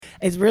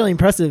It's really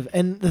impressive.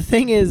 And the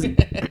thing is,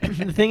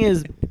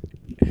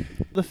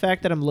 the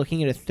fact that I'm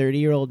looking at a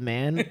 30-year-old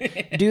man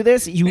do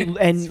this,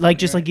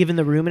 just given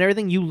the room and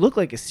everything, you look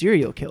like a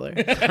serial killer.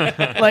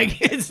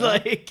 Like it's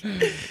like,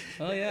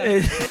 oh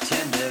yeah.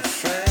 Tender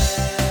friends,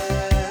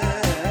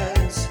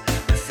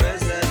 the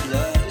friends that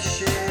love to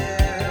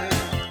share,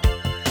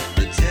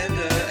 the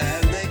tender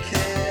and they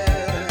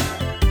care.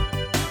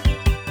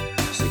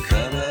 So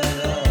come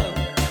along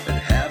and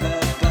have a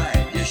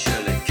bite. You're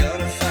surely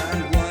gonna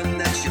find one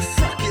that you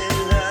fucking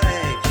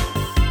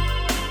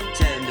like.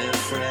 Tender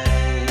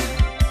friends.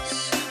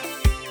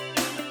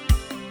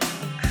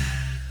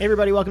 Hey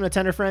everybody, welcome to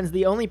Tender Friends,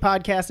 the only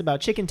podcast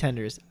about chicken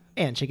tenders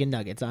and chicken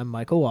nuggets. I'm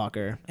Michael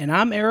Walker. And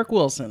I'm Eric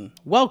Wilson.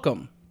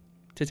 Welcome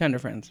to Tender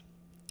Friends.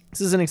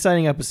 This is an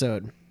exciting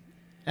episode,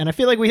 and I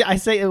feel like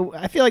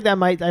I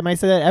might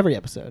say that every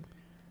episode.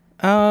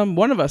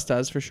 One of us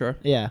does for sure.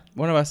 Yeah.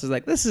 One of us is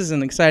like, this is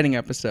an exciting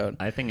episode.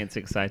 I think it's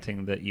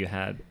exciting that you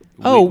had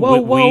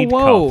whoa.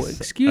 coughs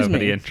Excuse over me.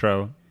 the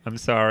intro. I'm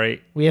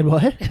sorry. We had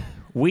what?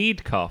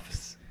 Weed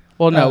coughs.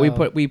 Well, no,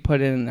 Oh. we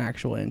put in an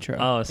actual intro.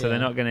 Oh, so Yeah. they're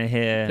not going to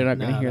hear. They're not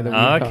going to No, hear the no.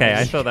 Oh, weed okay, I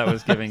coughs. thought that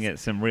was giving it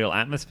some real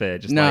atmosphere.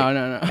 Just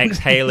No.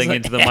 exhaling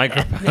It's into like,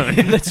 the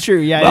microphone. That's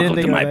true. Yeah, Welcome I didn't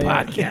to think my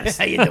about that. podcast.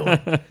 How you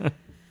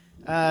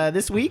doing?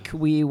 This week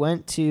we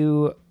went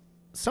to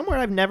somewhere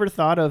I've never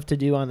thought of to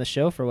do on the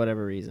show for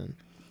whatever reason.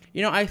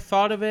 You know, I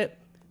thought of it,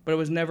 but it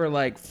was never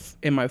like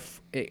in my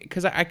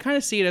because I kind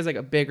of see it as like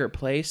a bigger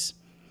place.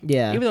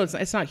 Yeah. Even though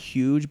it's not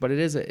huge, but it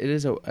is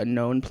a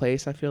known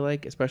place. I feel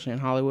like, especially in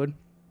Hollywood.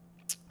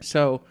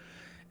 So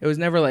it was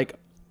never like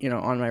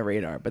on my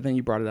radar. But then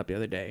you brought it up the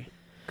other day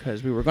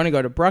because we were going to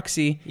go to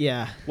Bruxy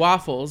Yeah.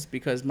 Waffles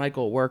because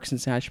Michael works,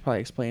 and I should probably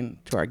explain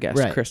to our guest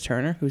Right. Chris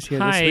Turner, who's here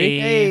Hi. this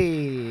week.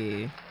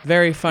 Hey.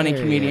 Very funny There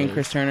he comedian is.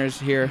 Chris Turner's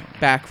here,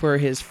 back for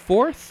his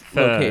fourth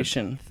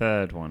location.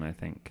 Third one, I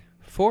think.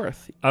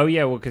 Fourth. Oh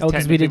yeah, well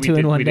because we did two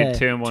in one we day. did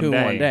two in one Two day.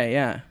 in one day,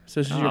 yeah. So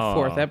this is your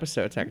fourth Oh.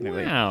 episode,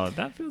 technically. Wow,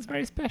 that feels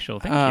very special.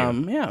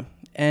 Thank you. Yeah.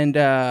 And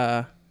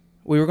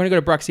we were going to go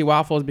to Bruxy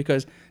Waffles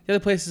because the other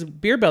places,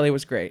 Beer Belly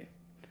was great.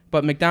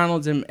 But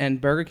McDonald's and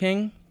Burger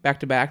King, back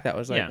to back, that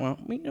was like, Yeah.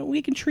 well,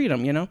 we can treat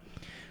them,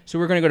 So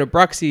we're going to go to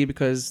Bruxy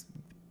because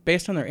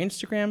based on their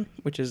Instagram,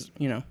 which is,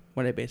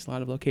 what I base a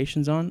lot of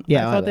locations on,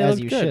 Yeah, I thought they as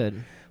looked you good.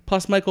 should.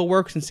 Plus, Michael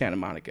works in Santa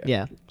Monica.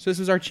 Yeah. So this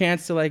was our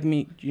chance to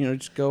meet,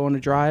 just go on a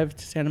drive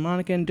to Santa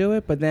Monica and do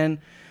it. But then,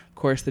 of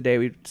course, the day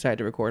we decided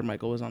to record,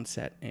 Michael was on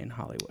set in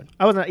Hollywood.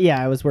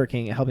 I was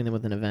working, helping them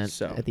with an event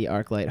So. at the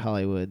ArcLight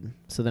Hollywood.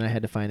 So then I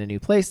had to find a new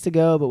place to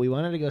go, but we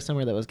wanted to go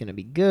somewhere that was going to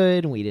be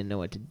good, and we didn't know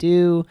what to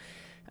do.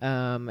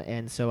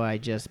 And so I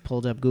just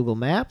pulled up Google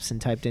Maps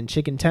and typed in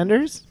chicken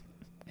tenders,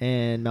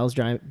 and Mel's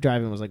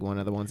Driving was like one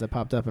of the ones that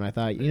popped up, and I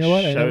thought, you know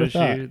what? I never Shows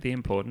thought. you the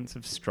importance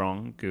of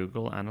strong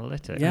Google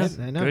Analytics. Yes,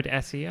 I know. Good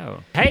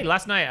SEO. Hey,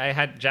 last night I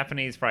had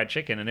Japanese fried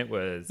chicken and it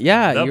was You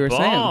the were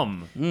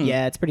bomb. saying.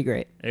 Yeah, it's pretty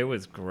great. It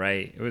was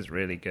great. It was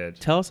really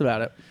good. Tell us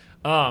about it.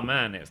 Oh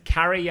man, it was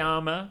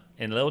Kariyama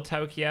in Little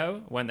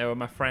Tokyo. Went there with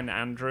my friend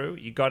Andrew.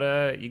 You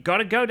gotta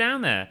go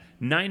down there.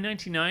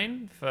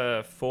 $9.99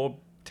 for 4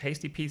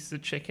 tasty pieces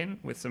of chicken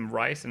with some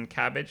rice and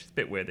cabbage. It's a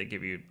bit weird. They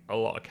give you a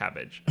lot of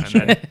cabbage, and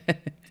then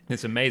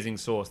this amazing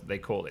sauce that they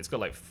call it. It's got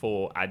like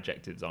 4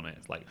 adjectives on it.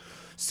 It's like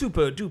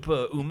super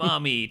duper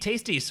umami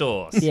tasty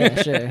sauce. Yeah,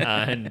 sure.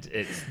 And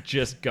it's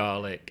just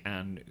garlic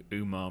and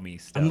umami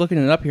stuff. I'm looking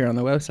it up here on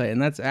the website,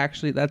 and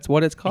that's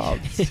what it's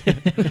called.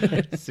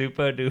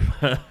 Super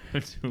duper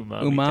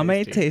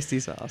Umami tasty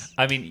sauce.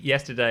 I mean,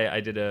 yesterday I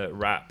did a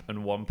rap,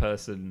 and one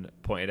person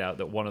pointed out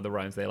that one of the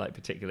rhymes they like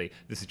particularly,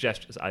 the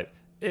suggestions.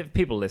 If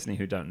people listening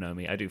who don't know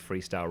me, I do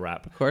freestyle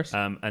rap, Of course.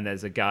 And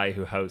there's a guy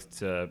who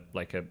hosts a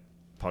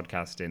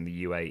podcast in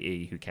the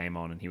UAE who came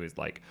on, and he was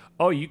like,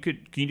 "Oh, can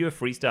you do a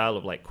freestyle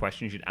of like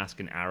questions you'd ask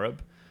an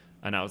Arab?"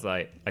 And I was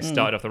like, I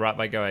started off the rap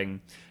by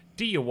going,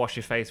 "Do you wash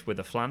your face with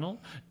a flannel?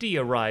 Do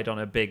you ride on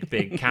a big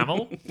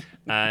camel?"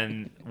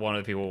 And one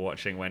of the people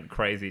watching went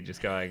crazy,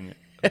 just going,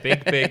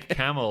 big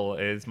camel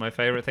is my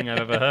favorite thing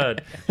I've ever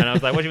heard. And I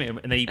was like, what do you mean?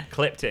 And then he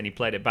clipped it and he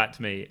played it back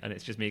to me, and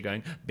it's just me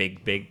going,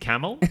 big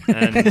camel.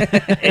 And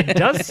it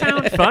does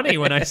sound funny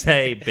when I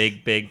say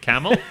big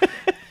camel.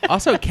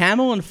 Also,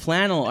 camel and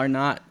flannel are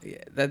not.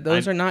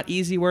 Those are not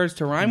easy words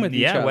to rhyme with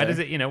each other. Yeah, where does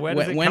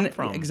it come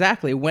from?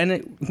 Exactly.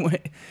 When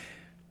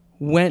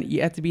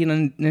you have to be in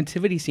a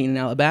nativity scene in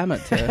Alabama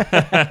to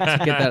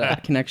get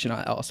that connection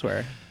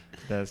elsewhere.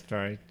 That's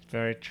very,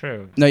 very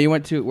true. No, you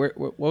went to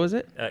what was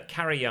it?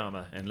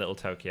 Kariyama in Little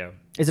Tokyo.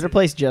 Is it a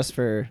place just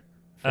for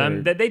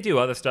They do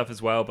other stuff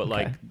as well, but Okay.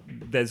 like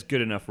there's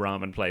good enough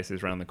ramen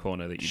places around the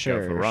corner that you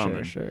Sure, go for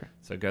ramen. sure.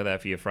 So go there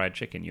for your fried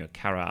chicken, your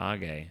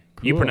karaage.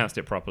 You Cool. pronounced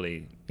it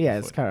properly. Yeah,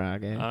 it's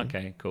karaage.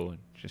 Okay, cool.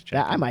 Just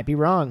That, checking. I might be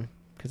wrong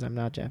because I'm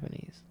not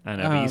Japanese. I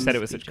know, but you said it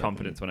with speak such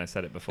confidence when I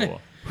said it before.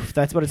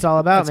 That's what it's all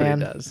about, That's man.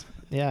 what it does.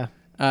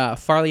 Yeah.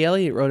 Farley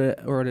Elliott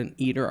wrote an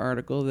Eater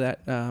article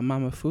that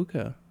Mama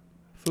Fuku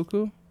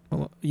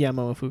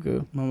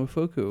Momofuku.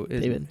 Momofuku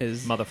David.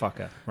 is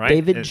Motherfucker, right?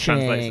 David It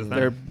translates Chang. as that.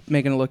 they're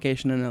making a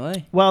location in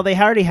L.A. Well, they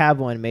already have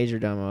one, Major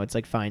Domo. It's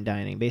like fine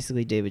dining.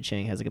 Basically, David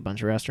Chang has like a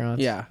bunch of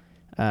restaurants. Yeah.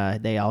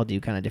 They all do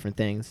kind of different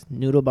things.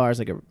 Noodle Bar is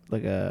like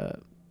a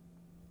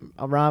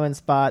ramen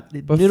spot.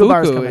 But Noodle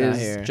Bar is Fuku coming out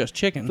is here. just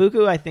chicken.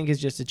 Fuku, I think, is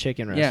just a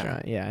chicken Yeah.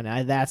 restaurant. Yeah,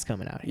 and that's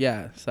coming out here.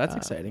 Yeah, so that's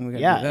exciting. We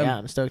gotta Yeah, do them. yeah,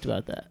 I'm stoked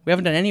about that. We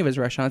haven't done any of his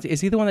restaurants.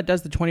 Is he the one that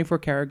does the 24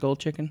 karat gold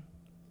chicken?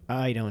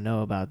 I don't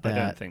know about I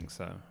that. don't think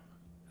so.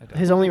 I don't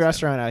His only think so.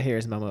 restaurant out here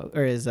is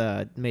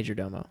Major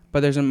Domo. But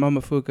there's a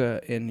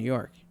Momofuku in New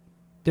York.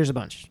 There's a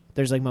bunch.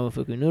 There's like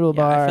Momofuku Noodle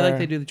Yeah, Bar. I feel like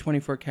they do the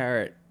 24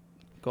 karat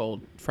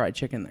gold fried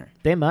chicken there.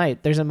 They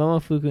might. There's a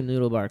Momofuku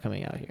Noodle Bar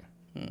coming out here.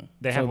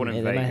 They have So one in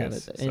they might have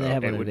Vegas. it- So and they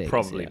have one it in would Vegas,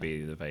 probably yeah.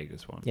 be the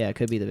Vegas one. Yeah, it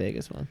could be the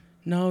Vegas one.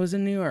 No, it was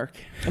in New York.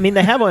 I mean,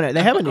 they have one.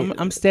 They have one.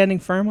 I'm standing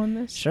firm on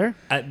this. Sure.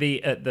 At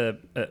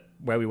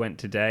where we went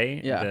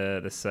today, Yeah.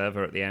 the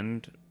server at the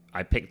end,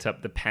 I picked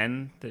up the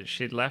pen that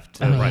she'd left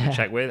to Oh, write yeah. the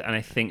check with, and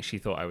I think she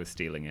thought I was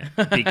stealing it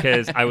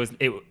because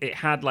it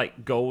had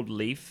like gold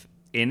leaf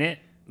in it.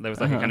 There was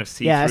like a kind of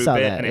see-through Yeah, I saw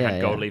bit, that. and it Yeah,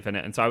 had gold yeah. leaf in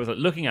it, and so I was like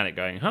looking at it,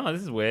 going, "Huh,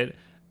 this is weird."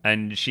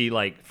 And she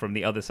like from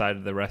the other side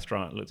of the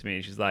restaurant looked at me,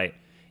 and she's like,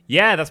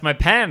 "Yeah, that's my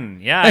pen.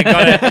 Yeah, I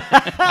got it.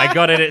 I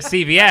got it at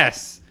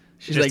CVS."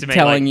 She's Just like to make,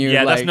 telling you,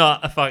 yeah, that's like-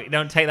 not a fuck.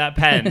 Don't take that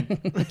pen.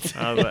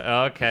 I was like,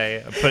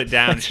 okay, I put it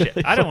down. That's Shit.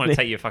 really I don't want to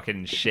funny. take your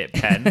fucking shit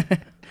pen.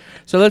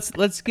 So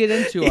let's get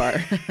into our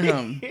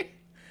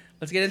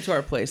let's get into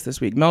our place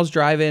this week. Mel's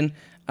Drive-In.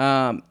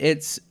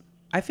 It's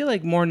I feel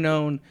like more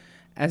known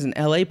as an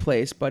LA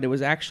place, but it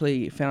was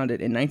actually founded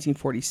in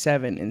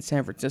 1947 in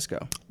San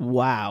Francisco.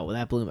 Wow,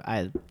 that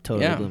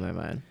totally Yeah. blew my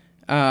mind.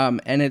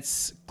 And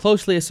it's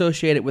closely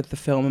associated with the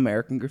film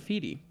American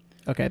Graffiti.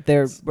 Okay,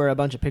 there were a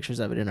bunch of pictures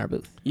of it in our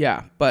booth.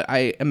 Yeah, but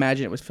I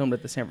imagine it was filmed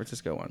at the San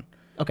Francisco one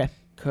Okay.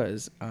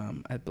 because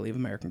I believe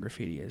American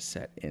Graffiti is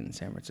set in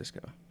San Francisco.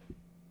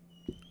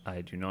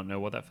 I do not know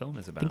what that film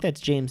is I think about. that's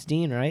James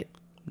Dean, right?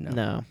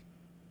 No.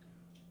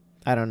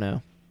 I don't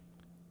know.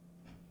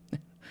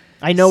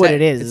 I know what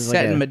it is. It's It's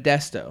set like in a-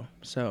 Modesto.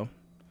 So,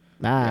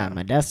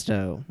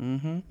 Modesto.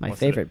 mm-hmm. My What's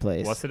favorite it,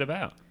 place. What's it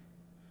about?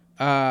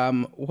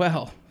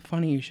 Well,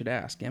 funny you should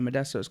ask. Yeah,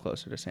 Modesto is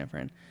closer to San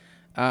Fran.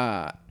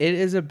 It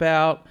is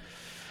about,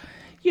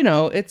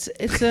 it's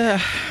a.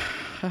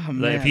 Oh, Like,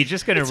 man. if you're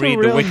just going to It's a read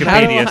the real- Wikipedia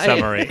how do I-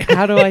 summary.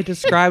 How do I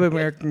describe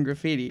American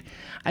Graffiti?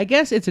 I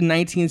guess it's a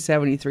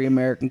 1973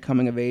 American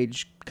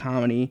coming-of-age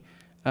comedy,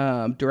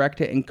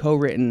 directed and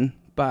co-written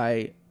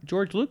by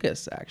George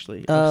Lucas, actually,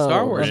 of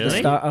Star Wars.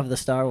 really? Of the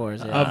Star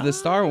Wars. Yeah. Of the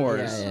Star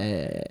Wars.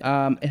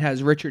 Yeah. It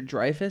has Richard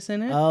Dreyfuss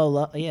in it.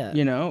 Oh, yeah.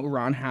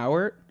 Ron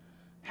Howard,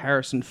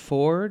 Harrison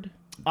Ford,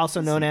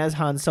 Also known as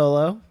Han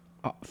Solo.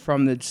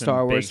 from the Some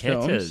Star Wars big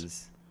films.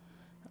 hitters.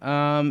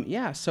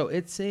 So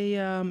it's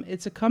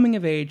a coming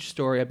of age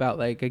story about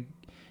like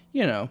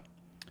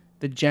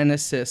the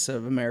genesis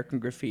of American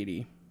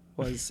Graffiti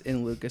was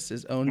in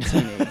Lucas's own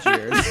teenage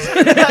years.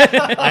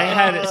 I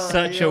had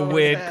such a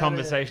weird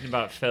conversation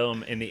about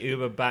film in the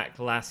Uber back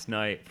last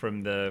night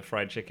from the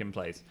fried chicken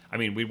place. I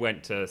mean, we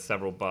went to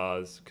several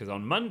bars because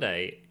on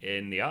Monday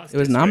in the Arts It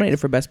was District- nominated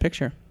for Best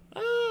Picture.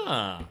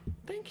 Ah,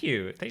 thank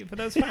you. Thank you for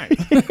those facts.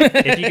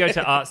 If you go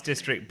to Arts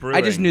District Brewing,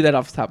 I just knew that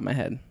off the top of my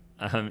head.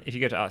 If you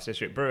go to Arts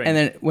District Brewing, And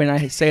then when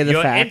I say the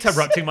you're facts,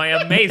 interrupting my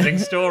amazing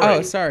story.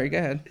 Oh, sorry. Go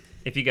ahead.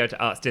 If you go to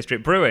Arts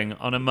District Brewing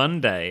on a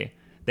Monday,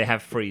 they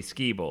have free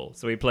skee ball.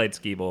 So we played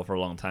skee ball for a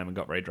long time and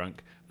got very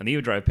drunk. And the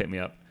Uber driver picked me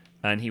up,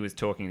 and he was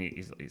talking.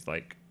 He's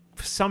like,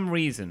 for some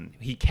reason,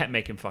 he kept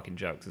making fucking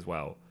jokes as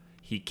well.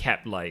 He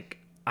kept like,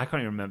 I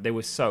can't even remember. They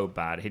were so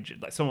bad.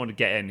 Like someone would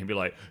get in, he'd be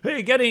like,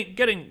 "Hey, get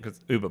in," because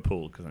Uber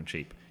pool, because I'm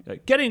cheap.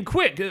 Like, get in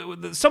quick!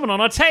 There's someone on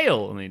our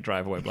tail, and he'd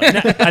drive away. Like,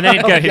 nah. And then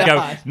he'd go,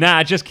 God.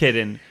 "Nah, just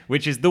kidding,"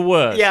 which is the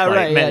worst. Yeah, like,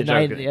 right, meta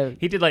yeah, joke. yeah.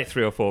 He did like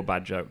 3 or 4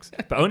 bad jokes,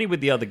 but only with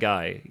the other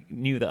guy. He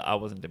knew that I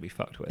wasn't to be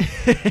fucked with.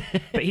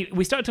 But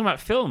we started talking about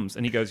films,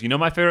 and he goes, "You know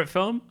my favorite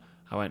film?"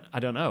 I went, "I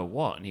don't know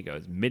what," and he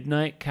goes,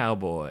 "Midnight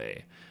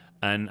Cowboy,"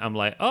 and I'm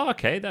like, "Oh,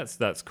 okay,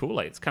 that's cool.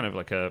 Like, it's kind of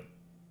like a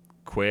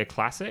queer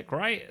classic,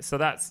 right?" So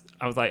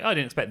I was like, oh, I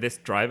didn't expect this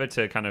driver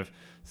to kind of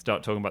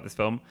start talking about this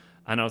film,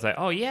 and I was like,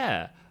 oh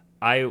yeah.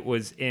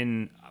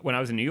 When I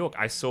was in New York,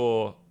 I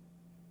saw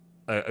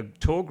a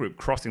tour group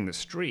crossing the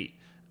street,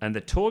 and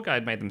the tour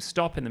guide made them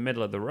stop in the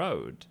middle of the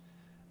road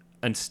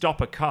and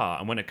stop a car.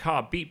 And when a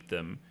car beeped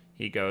them,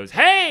 he goes,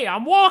 "Hey,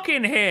 I'm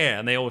walking here,"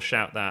 and they all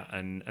shout that.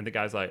 And the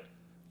guy's like,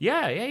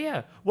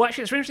 "Yeah. Well,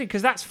 actually, it's interesting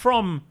because that's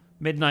from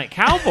Midnight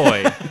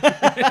Cowboy."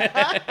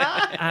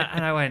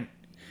 and I went,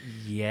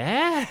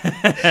 "Yeah,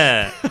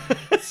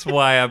 that's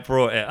why I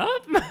brought it up."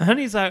 And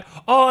he's like,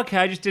 "Oh, okay.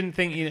 I just didn't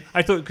think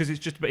I thought because it's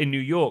just in New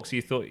York, so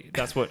you thought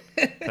that's what."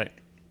 Like,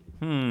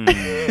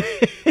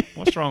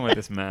 what's wrong with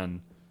this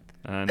man?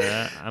 And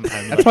I'm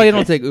That's why you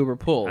don't take Uber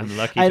pool. I'm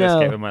lucky I to know.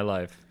 escape with my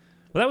life.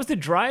 Well, that was the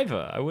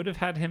driver. I would have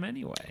had him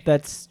anyway.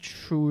 That's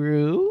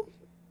true.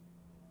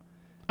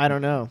 I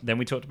don't know. Then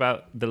we talked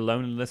about the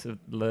loneliness of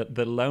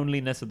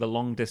the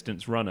long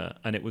distance runner,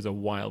 and it was a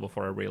while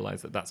before I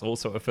realized that that's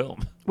also a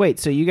film. Wait,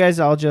 so you guys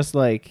all just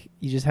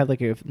had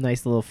like a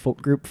nice little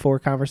group 4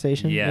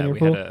 conversation? in Yeah, your we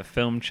pool? had a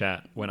film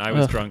chat when I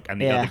was Ugh. drunk and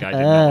the other guy did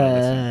not want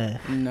to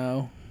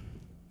listen.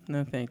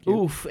 No, thank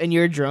you. Oof, and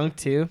you're drunk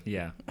too?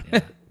 Yeah.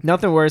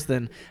 Nothing worse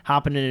than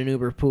hopping in an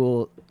Uber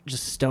pool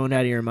just stoned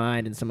out of your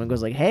mind and someone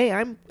goes like, "Hey,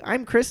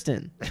 I'm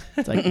Kristen."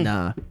 It's like,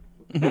 "Nah."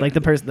 Like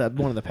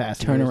one of the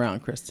passengers. Turn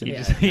around, Kristen. You, Yeah,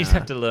 just, you just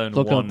have to learn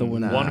Look out the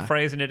window. one Nah.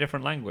 phrase in a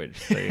different language.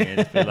 So you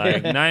just be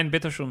like, nein,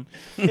 bitteschön.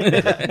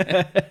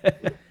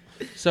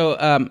 So,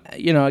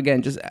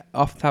 again, just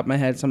off the top of my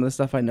head, some of the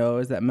stuff I know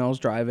is that Mel's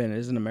Drive-In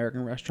is an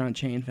American restaurant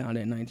chain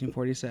founded in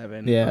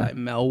 1947 Yeah. by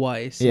Mel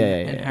Weiss Yeah,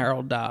 and yeah.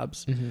 Harold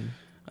Dobbs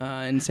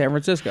Mhm. in San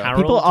Francisco.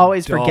 Harold People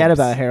always forget Dobbs.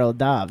 about Harold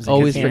Dobbs. They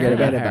Always can't forget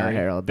about Harry.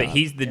 Harold But Dobbs.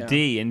 he's the Yeah.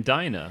 D in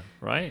diner,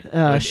 right?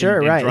 Or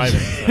Sure, in right.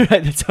 drive-in.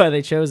 Right, that's why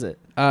they chose it.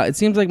 It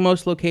seems like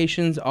most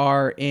locations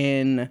are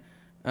in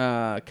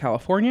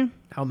California.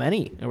 How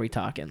many are we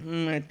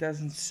talking? It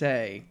doesn't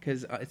say,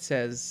 because it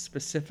says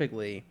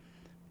specifically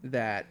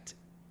that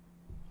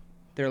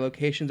their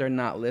locations are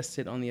not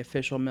listed on the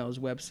official Mel's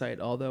website,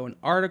 although an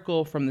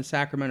article from the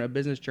Sacramento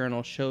Business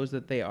Journal shows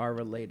that they are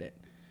related.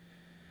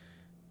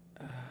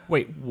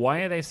 Wait,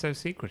 why are they so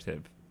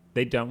secretive?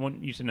 They don't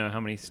want you to know how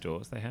many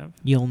stores they have?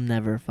 You'll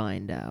never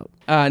find out.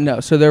 No,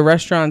 so their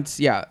restaurants,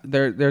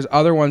 there's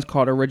other ones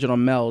called Original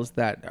Mel's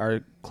that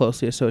are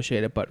closely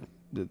associated, but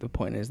the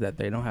point is that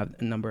they don't have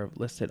a number of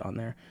listed on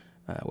their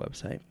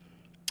website.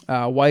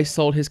 Weiss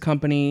sold his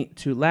company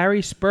to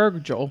Larry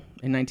Spurgill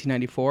in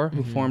 1994,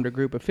 who formed a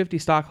group of 50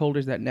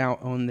 stockholders that now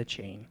own the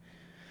chain.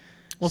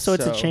 Well, so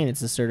it's a chain.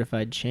 It's a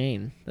certified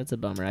chain. That's a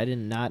bummer. I did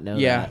not know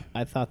Yeah. that.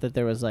 I thought that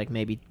there was like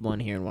maybe one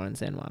here and one in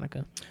Santa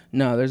Monica.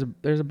 No,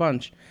 there's a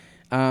bunch.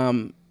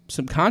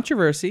 Some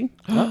controversy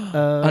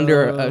Uh-oh.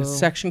 under a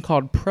section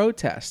called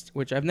protest,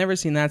 which I've never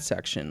seen that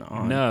section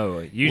on. No.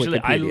 Usually,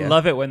 I Wikipedia.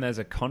 love it when there's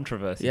a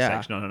controversy Yeah.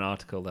 section on an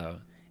article, though.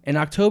 In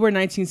October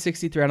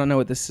 1963, I don't know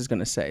what this is going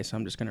to say, so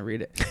I'm just going to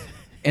read it.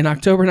 In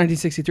October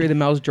 1963, the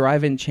Mel's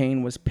Drive-In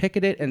chain was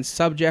picketed and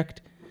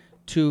subject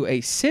to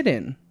a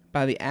sit-in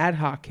by the ad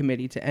hoc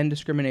committee to end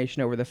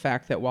discrimination over the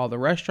fact that while the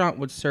restaurant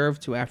would serve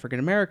to African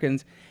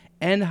Americans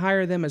and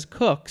hire them as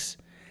cooks,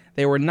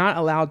 they were not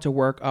allowed to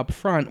work up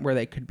front where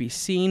they could be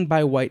seen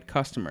by white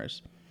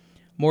customers.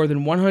 More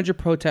than 100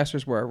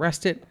 protesters were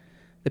arrested.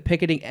 The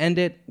picketing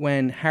ended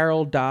when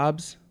Harold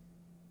Dobbs,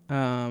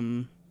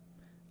 a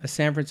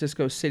San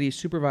Francisco city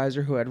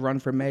supervisor who had run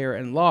for mayor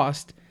and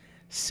lost,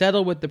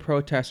 settled with the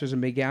protesters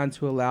and began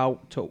to allow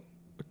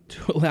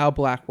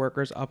black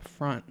workers up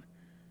front.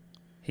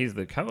 He's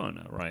the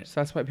co-owner, right? So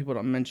that's why people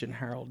don't mention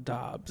Harold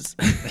Dobbs.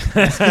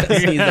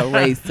 He's a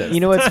racist. You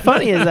know what's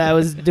funny is I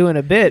was doing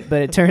a bit,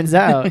 but it turns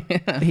out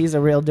he's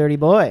a real dirty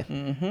boy.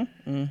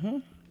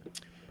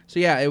 So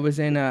yeah, it was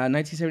in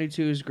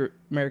 1972's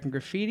American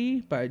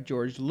Graffiti by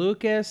George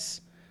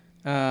Lucas.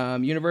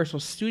 Universal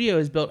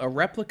Studios built a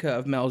replica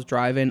of Mel's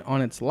Drive-In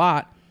on its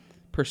lot,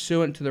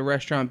 pursuant to the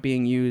restaurant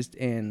being used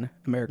in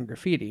American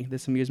Graffiti.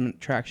 This amusement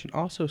attraction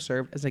also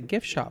served as a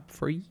gift shop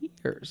for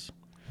years.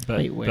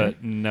 Wait, where?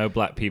 But no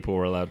black people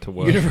were allowed to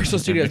work. Universal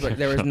Studios, but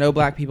there was no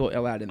black people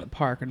allowed in the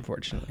park,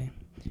 unfortunately.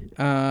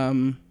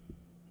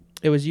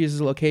 It was used as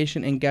a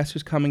location in Guess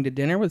Who's Coming to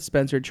Dinner with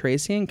Spencer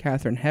Tracy and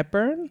Katharine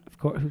Hepburn, Of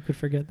course, who could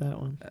forget that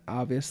one?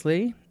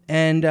 obviously.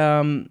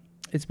 And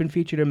it's been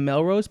featured in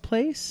Melrose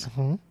Place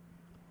Uh-huh.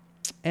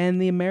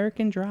 and The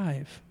American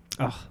Drive.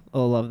 Oh, I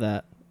love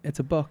that. It's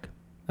a book.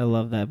 I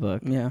love that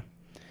book. Yeah.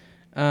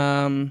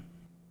 And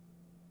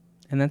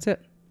that's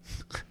it.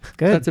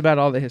 Good. That's about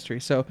all the history.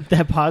 So,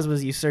 That pause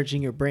was you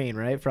searching your brain,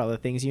 right, for all the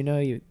things you know.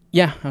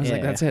 yeah, I was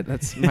like, Yeah. that's it.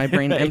 That's my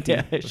brain empty.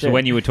 Yeah, So sure.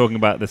 when you were talking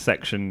about the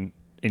section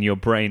in your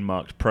brain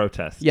marked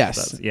protest.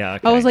 Yes. Yeah.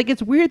 Okay. I was like,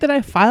 it's weird that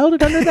I filed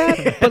it under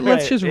that, but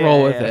let's Right. just Yeah,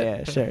 roll with yeah,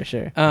 it. Yeah,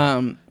 sure.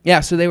 Yeah,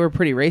 so they were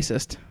pretty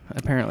racist,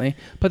 apparently.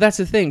 But that's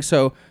the thing.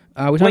 So we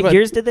talked What about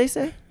years did they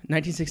say?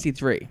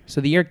 1963. So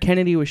the year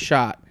Kennedy was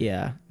shot,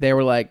 Yeah. they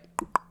were like,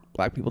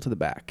 black people to the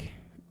back.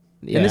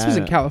 Yeah, And this was I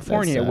in know.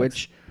 California, That sucks.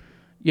 which,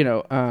 you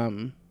know,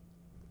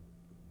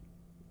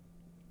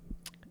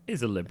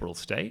 is a liberal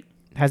state.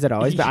 Has it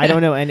always been? Yeah. I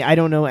don't know. I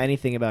don't know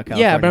anything about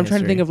California. yeah, but I'm trying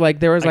to think history. of like,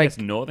 there was I like, guess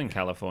Northern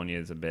California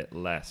is a bit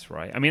less,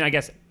 right? I mean, I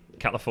guess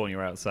California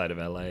outside of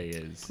LA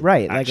is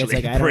Right. Like it's actually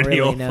like I don't pretty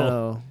really awful.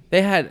 know.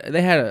 they had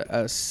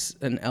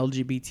an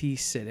LGBT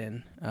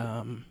sit-in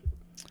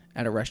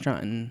at a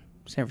restaurant in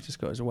San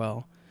Francisco as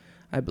well.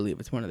 I believe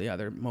it's one of the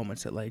other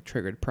moments that like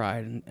triggered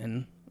pride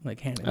and like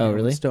hand in Oh, hand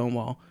with really?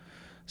 Stonewall.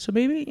 So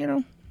maybe, you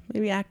know,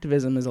 maybe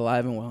activism is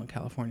alive and well in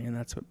California, and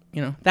that's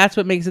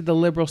what makes it the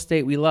liberal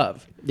state we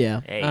love.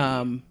 Yeah.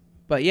 Hey.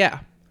 But yeah,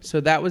 so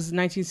that was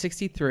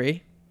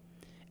 1963,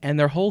 and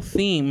their whole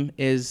theme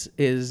is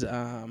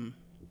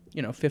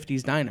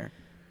 50s diner.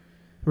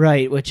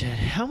 Right. Which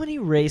how many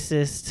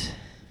racist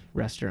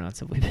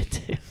restaurants have we been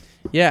to?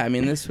 Yeah, I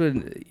mean this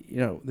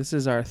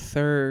is our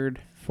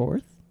third.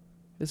 Fourth.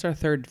 This is our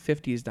third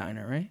 50s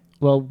diner, right?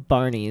 Well,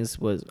 Barney's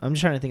was. I'm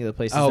just trying to think of the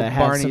places Oh, that had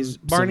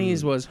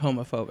Barney's was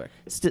homophobic.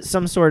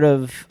 some sort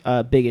of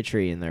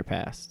bigotry in their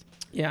past.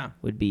 Yeah.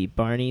 Would be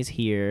Barney's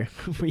here.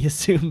 We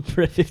assume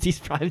for a 50s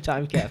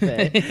primetime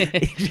cafe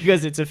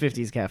because it's a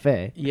 50s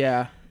cafe.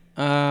 Yeah.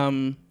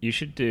 You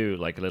should do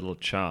like a little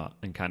chart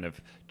and kind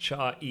of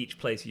chart each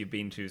place you've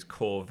been to's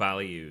core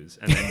values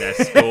and then their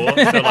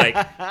score. So like,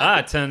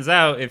 it turns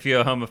out if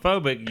you're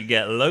homophobic, you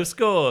get low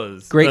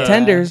scores. Great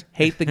tenders,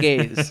 hate the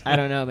gays. I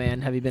don't know,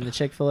 man. Have you been to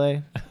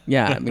Chick-fil-A?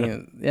 Yeah, I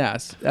mean,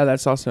 yes.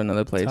 That's also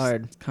another place. It's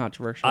hard.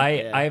 Controversial.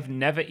 I've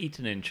never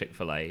eaten in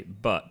Chick-fil-A,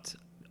 but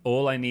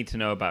all I need to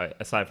know about it,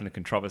 aside from the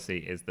controversy,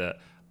 is that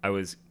I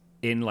was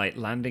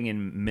landing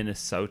in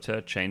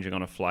Minnesota, changing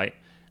on a flight,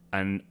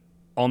 and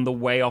on the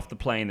way off the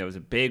plane, there was a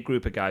big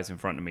group of guys in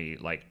front of me,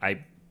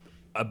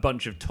 a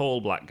bunch of tall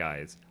black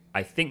guys.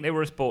 I think they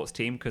were a sports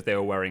team because they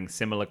were wearing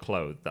similar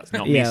clothes. That's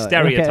not me Yeah, okay,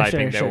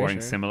 stereotyping. sure, they were wearing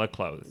sure. similar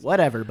clothes.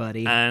 Whatever,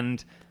 buddy.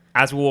 And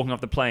as we're walking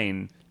off the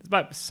plane, there's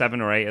about 7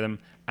 or 8 of them,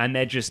 and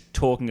they're just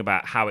talking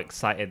about how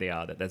excited they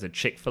are that there's a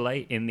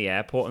Chick-fil-A in the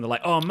airport, and they're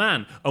like, oh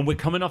man, and we're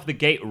coming off the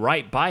gate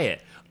right by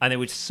it. And they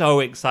were so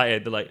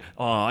excited. They're like,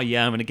 oh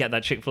yeah, I'm going to get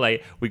that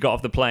Chick-fil-A. We got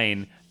off the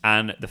plane,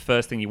 and the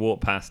first thing you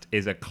walk past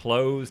is a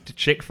closed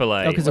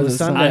Chick-fil-A. Oh, 'cause it was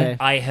Sunday.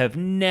 And I have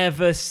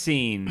never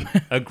seen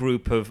a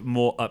group of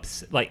more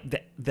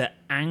the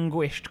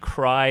anguished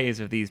cries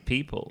of these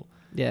people.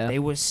 Yeah. They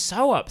were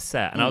so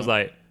upset. And I was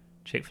like,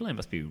 Chick-fil-A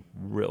must be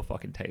real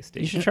fucking tasty.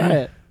 You should try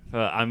it.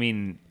 But I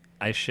mean,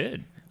 I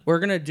should. We're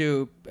going to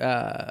do,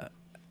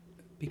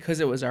 because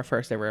it was our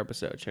first ever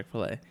episode,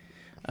 Chick-fil-A,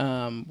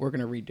 we're going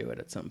to redo it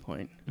at some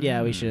point.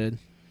 Yeah, we should.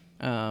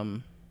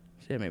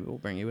 So yeah, maybe we'll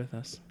bring you with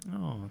us.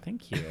 Oh,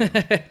 thank you.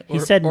 He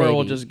said or maybe.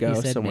 we'll just go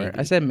He said somewhere. maybe.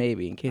 I said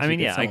maybe in case I mean,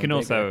 you get yeah, I someone can bigger.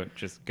 also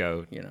just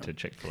go You know. to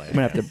Chick-fil-A. I'm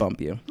going to have to bump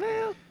you.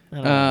 I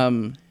don't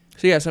know.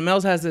 So yeah, so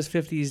Mel's has this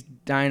 50s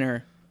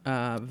diner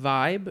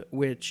vibe,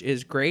 which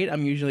is great.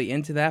 I'm usually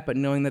into that, but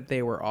knowing that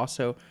they were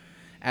also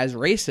as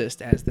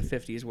racist as the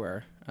 50s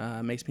were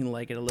makes me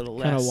like it a little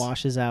Kind less. of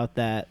washes out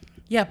that.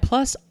 Yeah,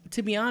 plus,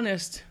 to be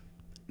honest,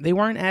 they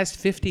weren't as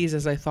 50s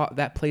as I thought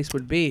that place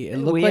would be. It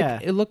looked Well, yeah.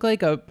 it looked like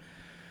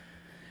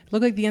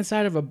the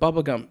inside of a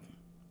bubblegum, It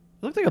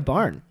looked like a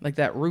barn. like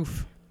that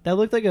roof. That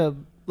looked like a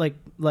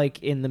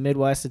like in the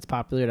Midwest. It's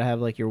popular to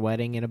have like your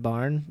wedding in a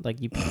barn. Like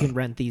you can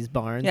rent these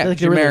barns. Yeah, like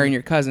because you're marrying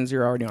your cousins,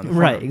 you're already on the farm.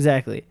 right.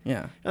 Exactly.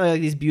 Yeah. Like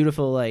these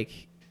beautiful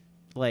like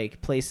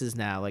places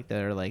now, like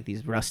that are like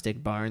these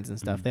rustic barns and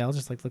stuff. They all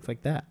just like look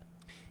like that.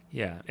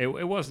 Yeah, it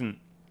wasn't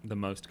the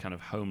most kind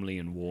of homely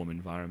and warm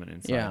environment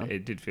inside. Yeah.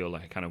 It did feel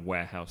like a kind of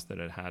warehouse that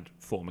had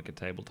Formica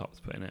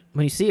tabletops put in it.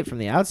 When you see it from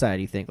the outside,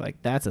 you think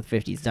like that's a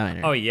 50s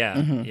diner. Oh, yeah.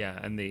 Mm-hmm. Yeah,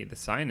 and the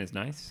sign is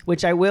nice.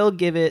 Which I will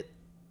give it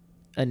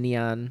a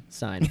neon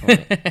sign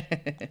point.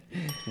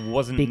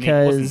 Wasn't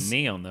Because-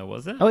 neon, though,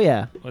 was it? Oh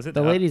yeah. Was it?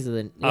 The ladies of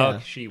the yeah. Oh,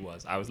 she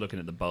was. I was looking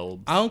at the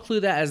bulbs. I'll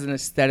include that as an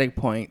aesthetic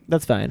point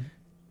That's fine.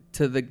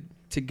 to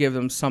give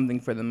them something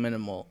for the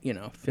minimal,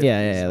 50s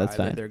Yeah, that's vibe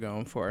fine. that they're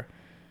going for.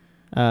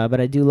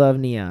 But I do love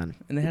neon.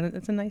 And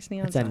it's a nice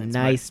neon It's a sign.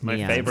 nice my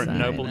neon favorite sign.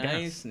 noble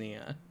Nice gas.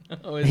 neon.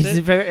 Oh, is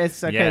it?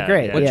 It's okay,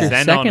 great. Yeah. What's yeah. your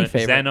Xenon, second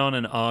favorite? Xenon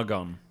and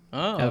argon.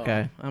 Oh,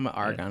 Okay. I'm an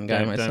argon Yeah, guy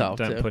don't- myself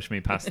Don't too. push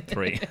me past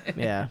 3.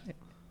 Yeah.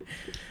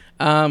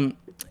 And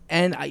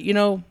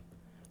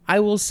I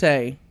will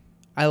say,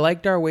 I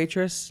liked our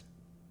waitress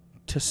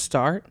to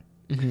start.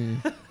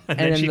 Mm-hmm. And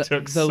then And she the-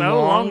 took the so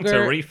long to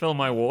longer- refill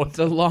my water.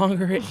 The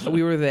longer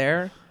we were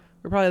there,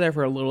 we were probably there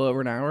for a little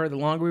over an hour. The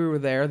longer we were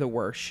there, the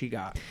worse she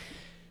got.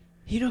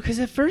 Because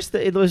at first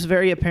it was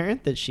very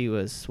apparent that she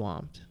was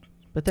swamped,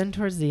 but then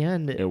towards the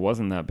end, It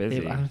wasn't that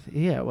busy.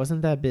 it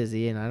wasn't that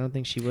busy, and I don't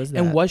think she was that.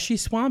 And was she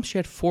swamped? She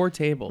had 4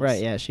 tables.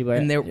 right? Yeah, she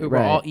And we were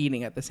right, all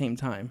eating at the same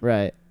time.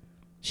 right.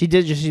 She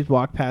did just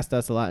walk past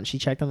us a lot, and she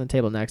checked on the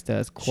table next to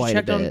us quite She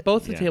checked a bit. on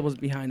both the Yeah. tables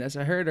behind us.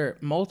 I heard her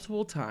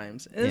multiple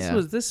times. And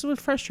Yeah. this was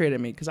frustrated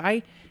me because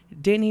I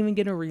didn't even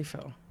get a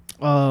refill.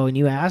 Oh, and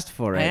you asked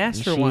for it. I asked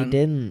and for she one.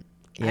 Didn't.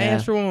 Yeah. I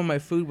asked for one when my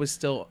food was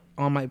still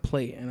on my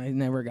plate, and I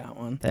never got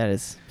one. That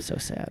is so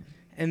sad.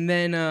 And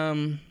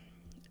then,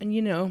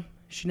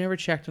 she never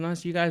checked on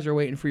us. You guys were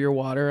waiting for your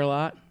water a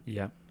lot.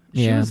 Yeah.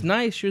 She Yeah. was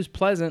nice. She was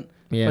pleasant.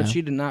 Yeah. But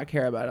she did not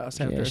care about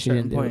us after Yeah, a she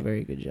certain didn't do a point.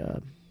 very good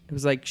job. It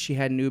was like she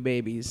had new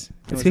babies. It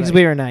It's was because like,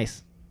 we were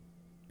nice.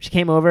 She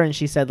came over and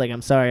she said, like,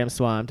 "I'm sorry, I'm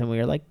swamped," and we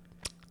were like,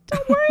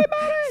 "Don't worry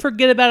about it.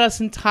 Forget about us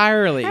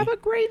entirely. Have a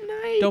great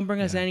night." Don't bring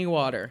us any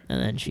water.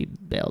 And then she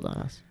bailed on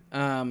us.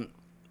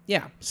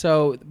 Yeah.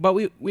 So, but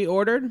we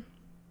ordered.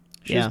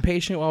 She was Yeah.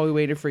 patient while we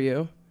waited for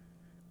you.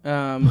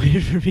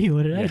 Waited for me.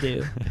 What did I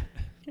do?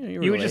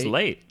 You were just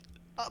late.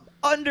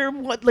 Under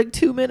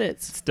 2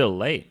 minutes? Still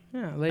late.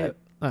 Yeah, late.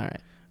 All right.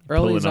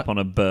 Early is Pulling up on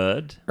a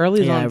bird.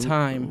 early is Yeah, on I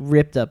time.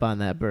 Ripped up on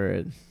that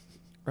bird.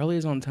 Early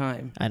is on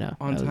time. I know.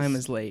 On I time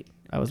was- is late.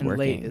 I was and working.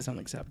 late is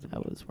unacceptable.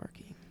 I was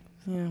working.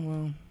 Yeah,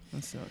 well,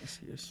 that's no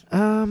excuse.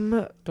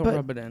 Don't Don't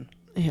rub it in.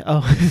 Yeah,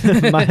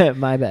 oh,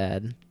 my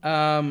bad.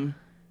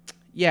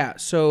 Yeah,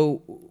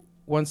 so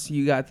once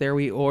you got there,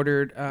 we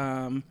ordered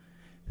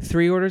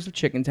 3 orders of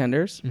chicken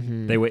tenders.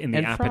 They were in the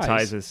And fries.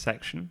 appetizers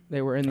section.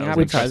 They were in the That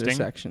was appetizer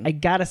interesting. section. I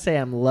gotta say,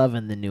 I'm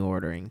loving the new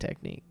ordering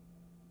technique.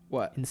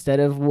 What? Instead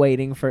of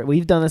waiting for,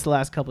 we've done this the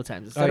last couple of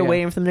times. Instead of yeah.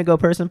 waiting for them to go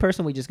person to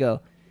person, we just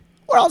go,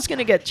 we're all just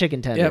gonna get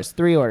chicken tenders,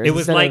 3 orders. It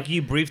was Instead like of-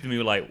 you briefed me. You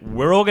were like,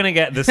 "We're all gonna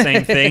get the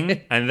same thing,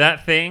 and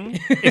that thing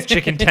is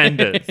chicken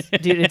tenders."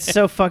 dude, it's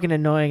so fucking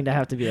annoying to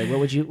have to be like, what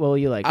will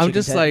you like? I'm Chicken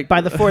just ten-" like by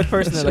the 4th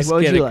person, they're like, let's what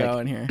would get you it like?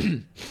 going here.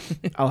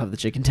 I'll have the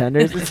chicken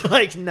tenders. It's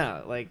like,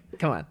 no, like,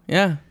 come on.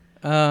 Yeah.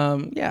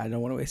 Yeah, I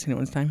don't want to waste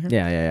anyone's time here.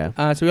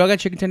 Yeah. So we all got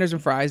chicken tenders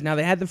and fries. Now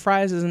they had the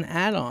fries as an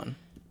add-on.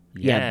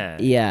 Yeah,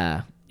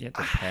 Yeah. You had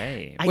to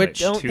pay. I Like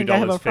don't think I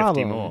have a $2.50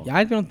 problem. more. Yeah,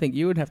 I don't think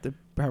you would have to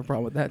have a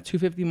problem with that.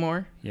 $2.50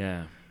 more.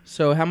 Yeah.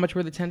 So how much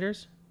were the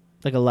tenders?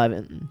 Like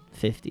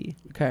 $11.50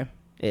 Okay.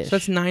 ish. So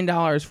that's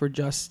 $9 for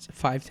just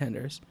 5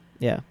 tenders.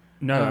 yeah.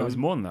 No, it Um, was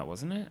more than that,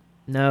 wasn't it?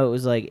 No, it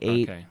was like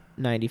Okay.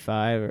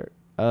 $8.95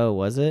 or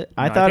was it?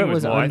 I No, I thought think it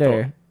was more. I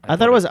under. I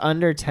thought it was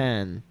under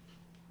 10.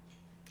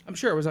 I'm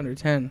sure it was under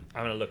 10.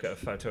 I'm gonna look at a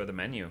photo of the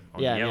menu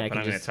on Yeah, I mean, Yelp, I and can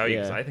I'm gonna just- tell you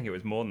because yeah. I think it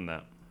was more than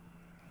that.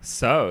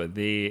 So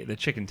the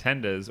chicken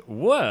tenders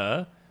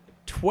were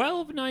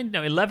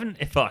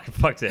 $11.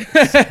 Fucked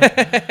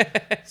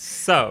it.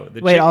 So the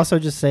Wait, chicken- also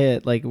just say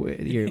it like we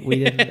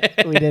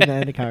didn't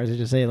end the conversation.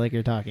 Just say it like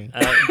you're talking.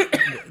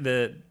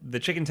 the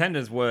chicken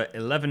tenders were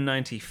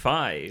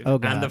 $11.95, Oh,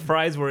 God. and the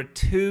fries were a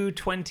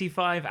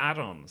 $2.25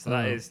 add-on. So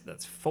Oh.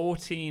 that's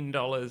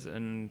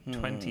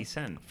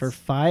 $14.20 For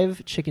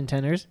 5 chicken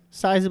tenders,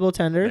 sizable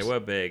tenders, They were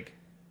big.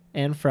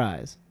 and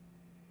fries.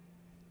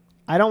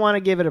 I don't want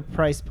to give it a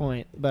price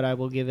point, but I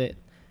will give it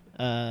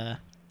No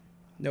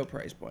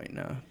price point,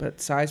 no. But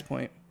size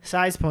point,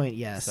 size point,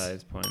 yes.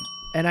 Size point.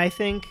 And I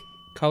think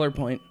color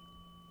point.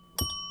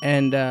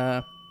 And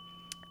I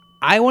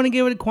want to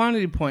give it a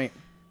quantity point.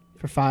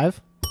 for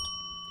 5,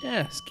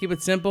 Yes, keep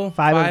it simple.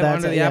 5 of that,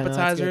 under the yeah, no, that's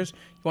good. appetizers.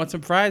 You want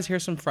some fries?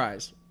 Here's some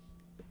fries.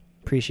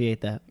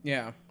 appreciate that.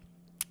 Yeah.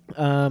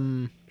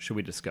 Should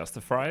we discuss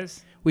the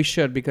fries? We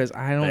should because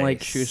I don't They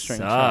like shoestring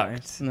sucked.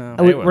 fries. No.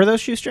 They were were-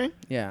 those shoestring?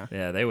 Yeah.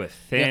 Yeah, they were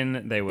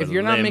thin. They were. If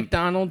you're not limp.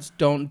 McDonald's,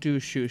 don't do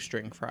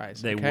shoestring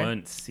fries. They okay?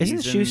 weren't seasoned.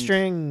 Isn't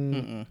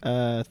shoestring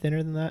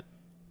thinner than that?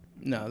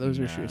 No, those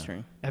are Nah.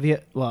 shoestring. Have you?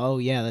 Well, oh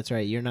yeah, that's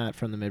right. You're not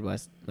from the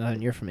Midwest.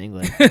 And you're from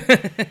England.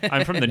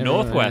 I'm from the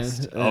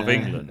northwest of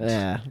England.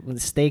 Yeah, well, the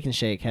Steak and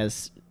Shake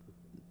has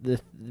the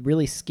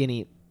really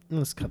skinny.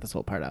 Let's cut this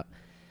whole part out.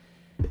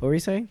 What were you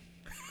saying?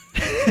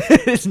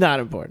 It's not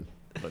important.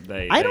 But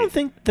I don't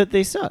think that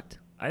they sucked.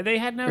 they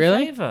had no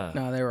Really? flavor.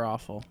 No, they were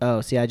awful. Oh,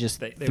 see, I just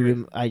They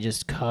threw. I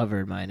just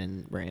covered mine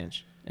in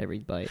ranch every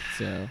bite.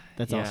 So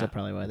that's also Yeah.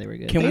 probably why they were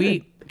good. Can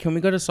They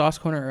we go to Sauce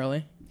Corner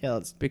early? Yeah,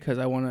 let's. Because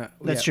I want to.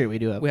 That's true. We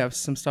do have. We have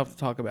some stuff to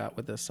talk about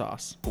with this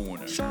sauce.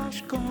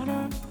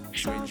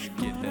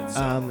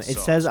 It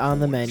says on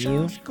the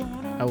menu.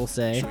 I will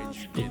say,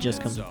 it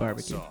just comes with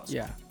barbecue.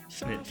 Yeah.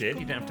 It did.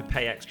 You didn't have to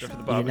pay extra for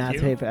the You barbecue.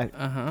 did not pay for.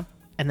 Uh huh.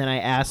 And then I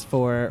asked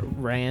for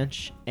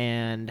ranch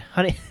and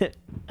honey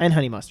and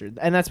honey mustard,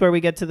 and that's where we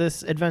get to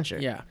this adventure.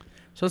 Yeah.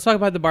 So let's talk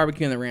about the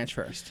barbecue and the ranch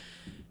first.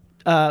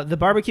 The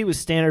barbecue was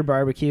standard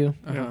barbecue.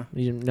 Uh-huh.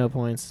 No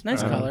points.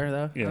 Nice color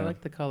though. yeah. I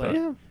like the color.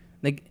 Yeah.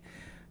 Like,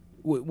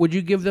 would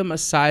you give them a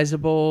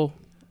sizable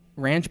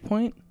ranch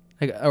point,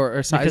 like, or a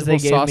Because sizable they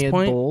gave sauce me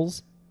point?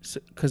 bowls.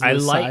 Because I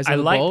the size of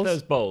the like bowls?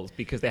 those bowls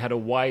because they had a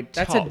wide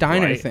That's a top,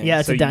 diner right? thing. Yeah,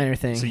 it's a you- diner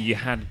thing. So you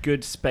had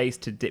good space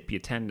to dip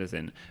your tenders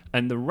in.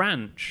 And the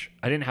ranch,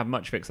 I didn't have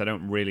much of it because I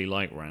don't really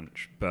like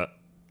ranch. But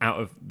out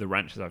of the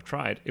ranches I've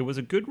tried, it was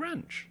a good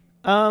ranch.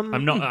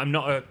 I'm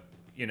not a,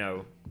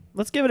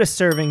 Let's give it a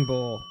serving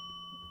bowl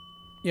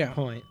Yeah.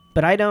 point.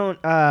 But I don't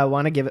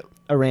want to give it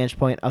a ranch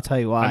point. I'll tell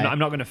you why. I'm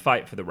not going to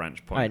fight for the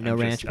ranch point. All right, no I'm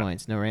ranch just-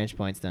 points. No ranch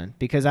points then.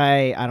 Because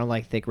I don't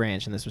like thick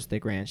ranch, and this was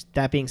thick ranch.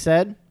 That being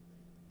said,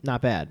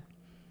 not bad.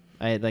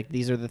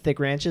 These are the thick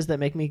ranches that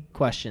make me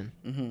question.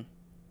 Mm-hmm.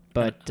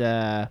 But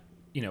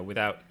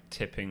without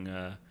tipping,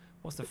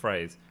 what's the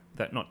phrase?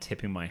 That not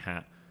tipping my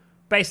hat.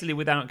 Basically,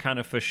 without kind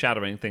of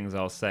foreshadowing things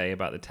I'll say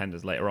about the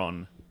tenders later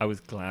on, I was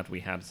glad we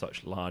had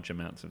such large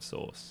amounts of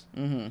sauce.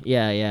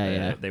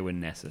 yeah. They were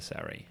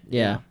necessary.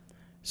 Yeah.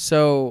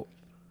 So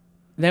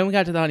then we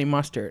got to the honey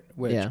mustard,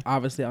 which Yeah.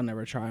 obviously I'll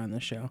never try on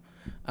this show.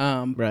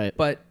 Right.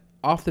 But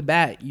off the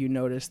bat, you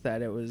noticed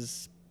that it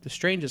was the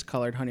strangest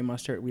colored honey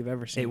mustard we've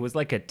ever seen. It was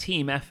like a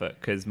team effort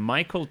because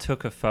Michael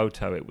took a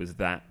photo. It was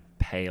that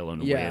pale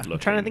and Yeah. weird looking. I'm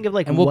trying to think of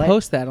and we'll what.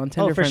 post that on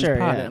Tender Oh, for Friends sure,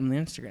 Pod yeah. on the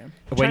Instagram.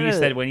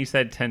 when you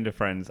said Tender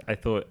Friends, I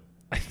thought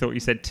you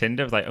said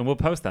Tinder. I was like, and we'll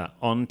post that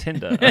on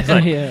Tinder. I was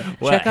like, Yeah.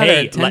 well, Check out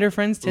hey, our Tender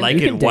Friends Tinder. like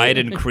You it can date white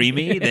it. and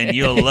creamy, then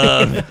you'll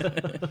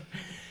love.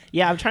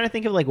 Yeah, I'm trying to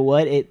think of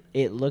what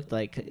it looked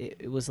like.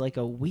 It was like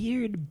a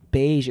weird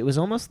beige. It was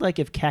almost like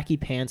if khaki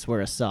pants were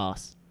a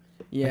sauce.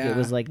 Yeah. Like it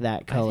was like that I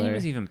think color. it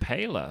was even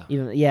paler.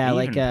 Even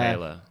like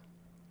paler.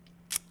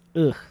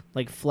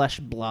 like flesh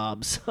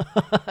blobs.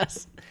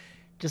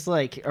 Just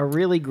like a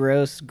really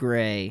gross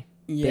gray.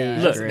 Yeah.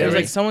 beige Look, gray. There was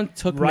like someone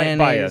took Right mayonnaise.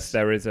 by us,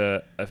 there is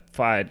a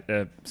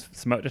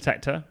smoke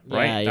detector,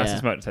 right? Yeah, That's yeah. a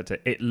smoke detector.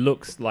 It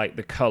looks like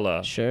the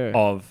color Sure.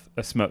 of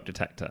a smoke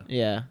detector.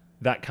 Yeah.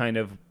 That kind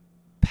of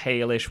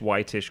palish,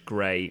 whitish,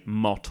 gray,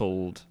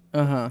 mottled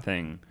Uh-huh.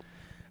 thing.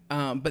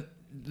 But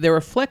there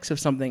were flecks of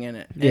something in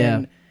it. Yeah.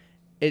 And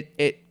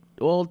it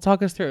well,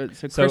 talk us through it.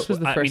 So Chris was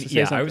the first to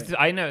say something.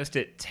 I noticed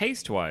it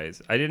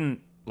taste-wise. I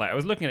didn't I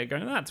was looking at it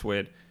going, that's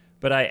weird,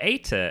 but I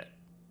ate it.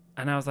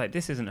 And I was like,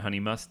 this isn't honey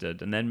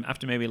mustard. And then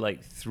after maybe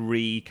like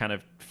 3 kind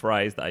of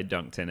fries that I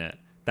dunked in it,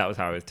 that was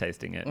how I was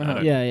tasting it. Uh-huh.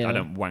 Yeah. I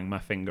don't wang my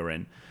finger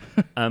in.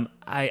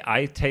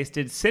 I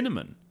tasted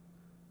cinnamon.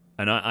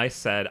 And I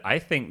said, I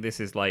think this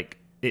is like,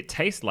 it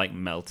tastes like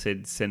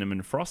melted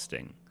cinnamon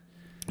frosting.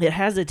 It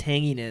has a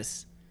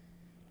tanginess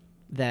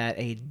that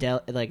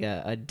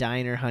a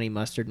diner honey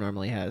mustard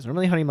normally has.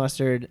 Normally, honey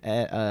mustard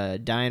at a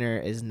diner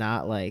is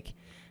not like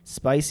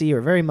spicy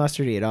or very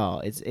mustardy at all.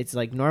 It's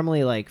like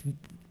normally like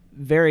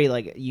very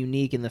like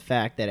unique in the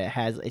fact that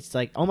it's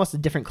like almost a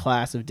different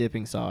class of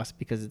dipping sauce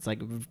because it's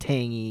like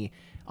tangy,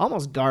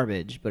 almost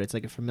garbage, but it's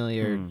like a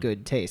familiar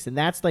good taste. And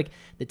that's like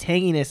the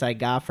tanginess I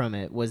got from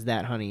it was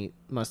that honey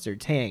mustard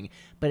tang,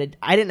 but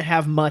I didn't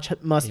have much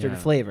mustard Yeah.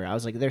 flavor. I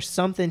was like, there's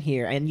something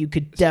here, and you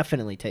could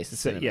definitely taste the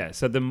So, cinnamon.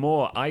 so the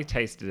more I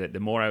tasted it, the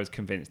more I was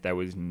convinced there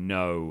was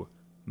no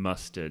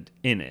mustard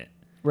in it.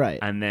 Right.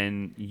 And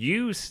then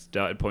you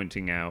started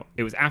pointing out,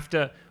 it was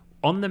after,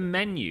 on the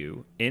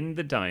menu in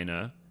the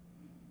diner,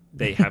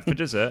 they have for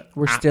dessert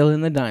We're still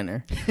in the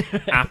diner.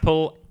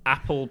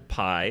 apple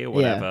pie or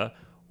whatever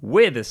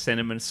with a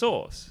cinnamon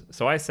sauce.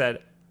 So I said,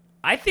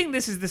 I think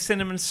this is the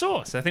cinnamon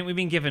sauce. I think we've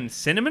been given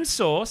cinnamon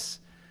sauce.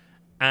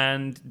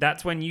 And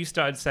that's when you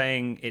started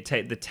saying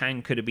the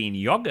tang could have been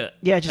yogurt.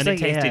 Yeah, just and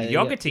like- it tasted yeah,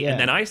 yogurty. yeah. And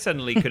then I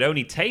suddenly could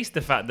only taste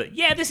the fact that,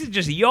 this is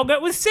just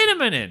yogurt with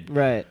cinnamon in.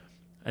 Right.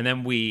 And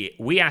then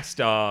we asked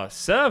our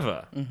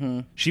server.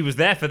 She was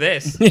there for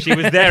this. She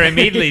was there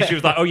immediately. She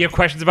was like, oh, you have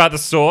questions about the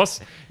sauce?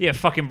 Yeah,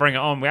 fucking bring it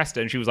on. We asked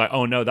her, and she was like,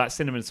 oh, no, that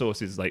cinnamon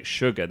sauce is like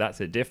sugar.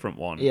 That's a different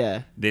one.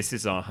 Yeah. This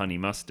is our honey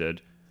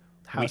mustard.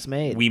 House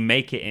made. We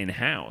make it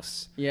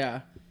in-house.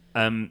 Yeah.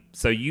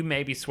 So you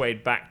may be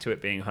swayed back to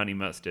it being honey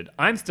mustard.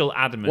 I'm still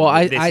adamant Well,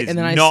 that this is and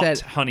then I not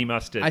said- honey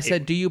mustard. I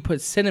said, "Do you put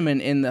cinnamon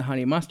in the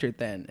honey mustard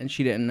then?" And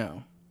she didn't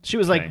know. She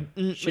was like,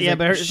 Okay. She's yeah, like-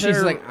 but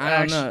she's like,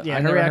 I don't know. Yeah, I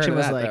her never reaction heard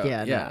was of that, like, though.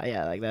 yeah, Yeah. nah,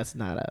 yeah, like that's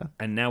not a.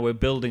 And now we're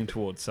building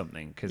towards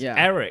something because Yeah.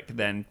 Eric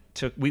then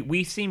took.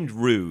 We seemed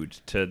rude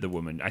to the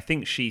woman. I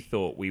think she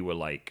thought we were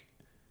like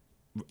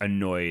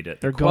annoyed at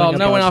the. They're going Well,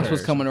 no one above else her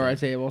was or coming to our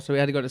something. table, so we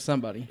had to go to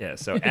somebody. Yeah.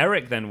 So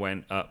Eric then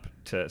went up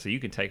to. So you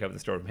can take over the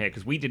story from here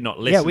because we did not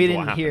listen. Yeah, we to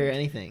what didn't hear happened.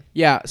 anything.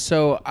 Yeah,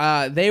 so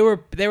they were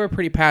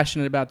pretty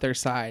passionate about their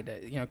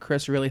side.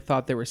 Chris really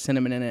thought there was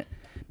cinnamon in it,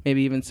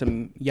 maybe even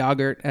some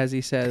yogurt, as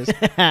he says.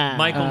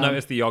 Michael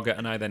noticed the yogurt,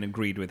 and I then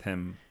agreed with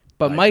him.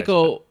 But I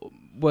Michael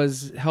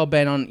was hell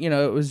bent on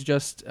it was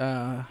just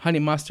honey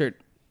mustard,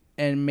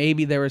 and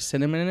maybe there was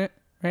cinnamon in it,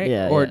 right?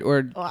 Yeah, or yeah.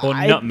 or Or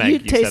nutmeg, You you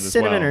taste said as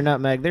cinnamon well. or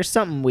nutmeg. There's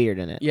something weird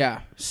in it.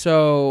 yeah.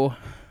 So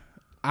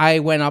I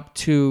went up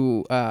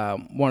to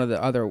one of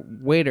the other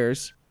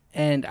waiters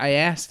and I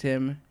asked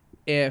him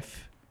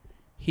if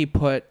he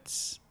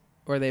puts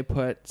or they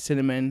put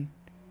cinnamon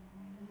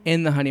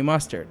in the honey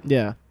mustard.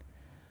 Yeah.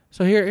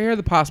 So here are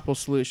the possible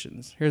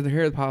solutions. Here are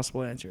the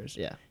possible answers.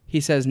 Yeah. He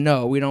says,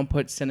 no, we don't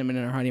put cinnamon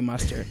in our honey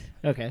mustard,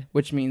 Okay.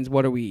 which means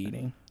what are we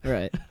eating?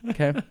 Right.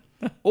 Okay.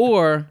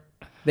 Or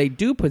they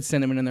do put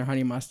cinnamon in their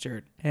honey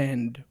mustard,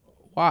 and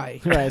why?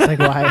 Right. It's like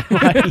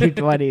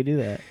why do you do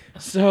that?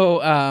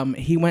 So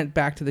he went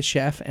back to the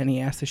chef and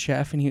he asked the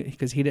chef, and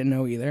because he didn't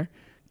know either,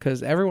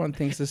 because everyone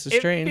thinks this is It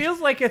strange.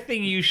 feels like a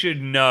thing you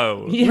should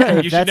know. Yeah,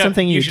 if you that's know.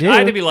 something you should do,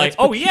 either be like, that's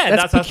oh yeah,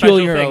 that's that's a special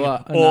peculiar thing,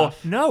 enough. or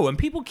no, and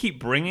people keep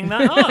bringing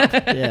that up.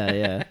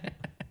 Yeah.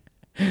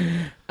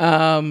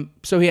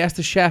 So he asked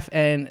the chef,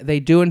 and they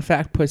do in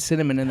fact put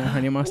cinnamon in their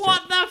honey mustard.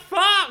 What the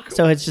fuck?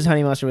 So it's just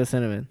honey mustard with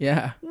cinnamon.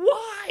 Yeah,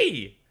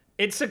 Why?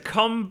 It's a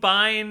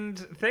combined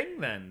thing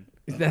then.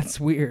 that's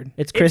weird.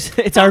 It's Chris.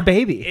 It's our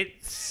baby.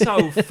 It's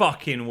so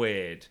fucking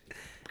weird.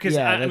 Because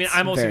Yeah, I mean, that's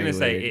I'm also very going to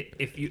say,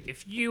 weird.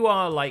 if you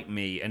are like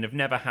me and have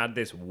never had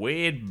this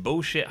weird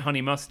bullshit honey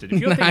mustard, if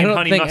you're I thinking don't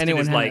honey think mustard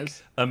anyone is like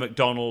has. a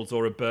McDonald's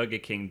or a Burger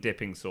King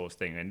dipping sauce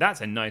thing, and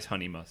that's a nice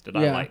honey mustard.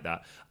 I Yeah. like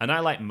that, and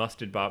I like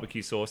mustard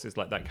barbecue sauces,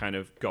 like that kind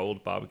of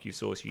gold barbecue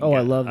sauce. You Oh, can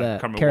I get. love can't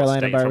that. remember what Carolina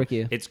state it's from.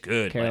 barbecue. It's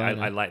good. Like,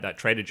 Carolina. I like that.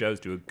 Trader Joe's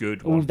do a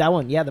good Ooh, one. that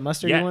one. Yeah, the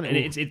mustard Yeah, one.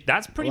 and Ooh.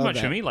 that's pretty Love much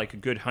that. for me like a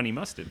good honey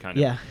mustard kind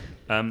of.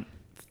 Yeah.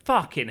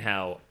 Fucking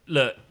hell.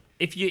 Look,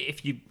 if you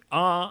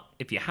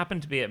happen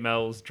to be at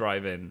Mel's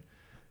Drive-In,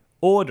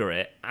 order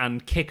it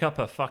and kick up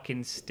a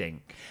fucking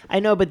stink. I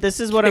know, but this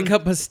is what Pick I'm.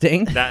 up a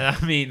stink.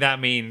 That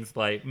means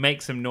like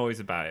make some noise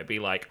about it. Be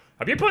like,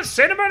 have you put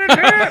cinnamon in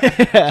here?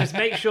 Just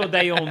make sure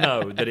they all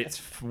know that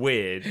it's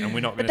weird and we're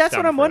not going to. But that's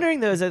what I'm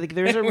wondering though. Is that like,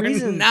 there's a We're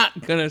reason. not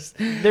gonna.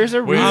 There's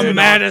a We're reason. I'm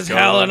mad not as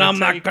hell, and gonna I'm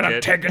not take gonna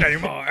it. take it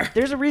anymore.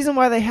 There's a reason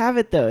why they have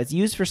it though. It's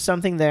used for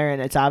something there,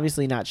 and it's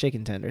obviously not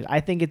chicken tenders.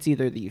 I think it's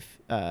either the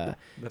sweet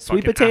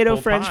fucking potato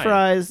apple French pie.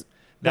 fries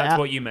That's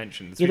what you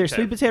mentioned. Either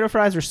sweet potato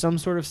fries or some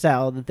sort of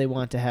salad that they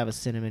want to have a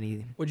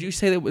cinnamony. Would you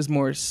say that it was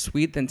more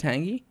sweet than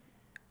tangy?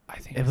 I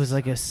think It was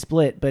like a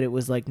split, but it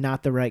was like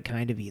not the right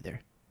kind of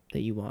either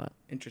that you want.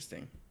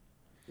 Interesting.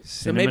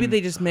 Cinnamon maybe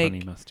they just make-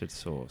 honey mustard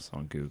sauce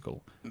on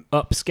Google.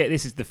 Upscale.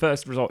 This is the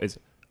first result. Is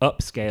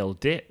upscale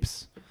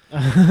dips.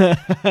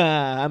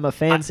 I'm a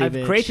fancy I've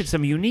bitch. created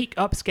some unique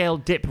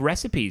upscale dip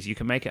recipes you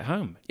can make at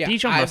home. Yeah,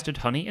 Dijon I've- mustard,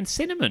 honey, and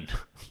cinnamon.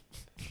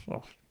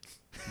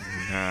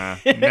 Nah.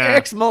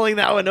 Eric's mulling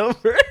that one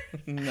over.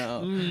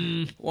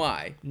 No.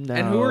 Why? No.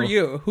 And who are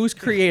you? Who's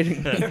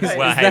creating these? Is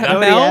Well, hey, that that-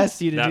 Nobody Mel?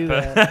 asked you to That do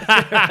per-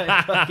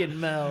 that. Fucking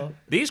Mel.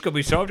 These could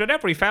be served at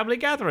every family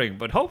gathering,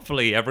 but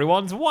hopefully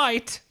everyone's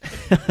white.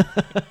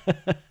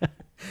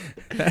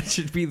 That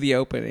should be the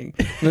opening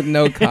with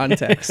no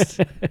context.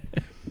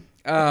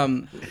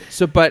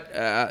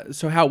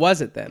 So how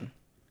was it then?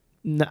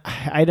 No,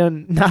 I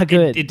don't. Not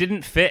good. It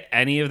didn't fit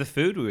any of the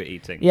food we were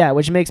eating. Yeah,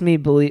 which makes me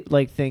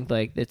think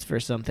like it's for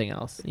something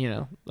else. You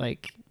know,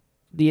 like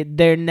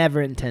they're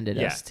never intended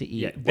us to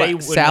eat. Yeah. What, They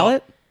were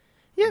salad?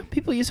 Yeah,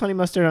 people use honey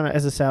mustard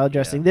as a salad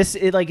dressing.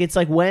 It's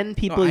like when No,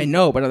 people. I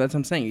know, but that's what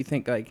I'm saying. You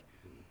think like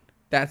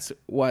that's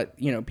what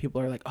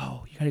people are like.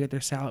 Oh, you gotta get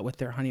their salad with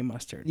their honey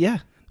mustard. Yeah,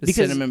 The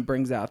because cinnamon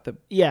brings out the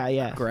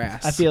yeah.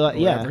 grass. I feel like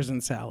whatever's in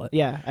salad.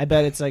 yeah. I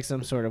bet it's like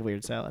some sort of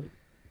weird salad.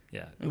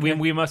 Yeah. Okay.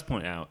 We must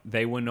point out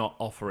they were not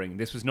offering.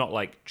 This was not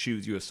like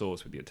choose your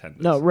sauce with your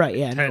tenders. No, right,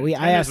 yeah, no,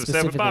 I asked Tenders were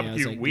served with specifically, I was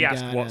barbecue. like, we you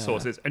asked what gotta-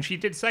 sauces, and she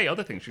did say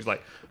other things. She's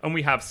like, and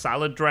we have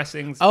salad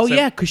dressings. Oh So-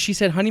 yeah, because she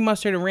said honey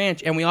mustard and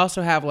ranch, and we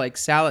also have like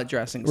salad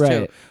dressings too.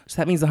 Right. So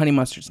that means the honey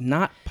mustard's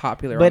not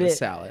popular But on the it,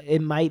 salad.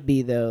 it might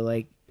be though.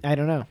 Like I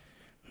don't know.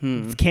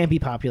 It can't be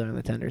popular on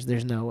the tenders.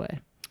 There's no way.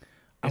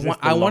 Is this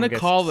the I want to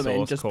longest call them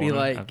and sauce just be corner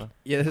like, ever?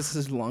 yeah, this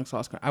is long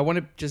sauce corner. I want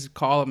to just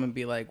call them and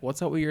be like,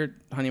 what's up with your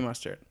honey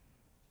mustard?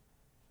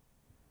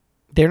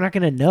 They're not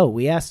gonna know.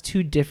 We asked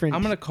two different.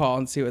 I'm gonna call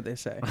and see what they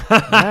say.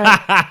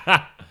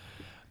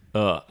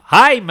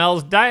 Hi,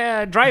 Mel's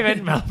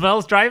driving.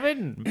 Mel's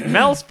driving.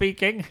 Mel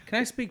speaking. Can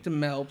I speak to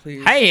Mel,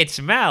 please? Hey, it's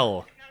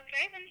Mel.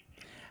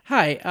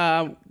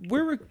 Hi.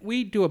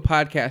 We do a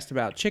podcast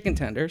about chicken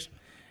tenders,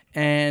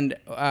 and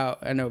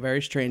I know,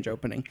 very strange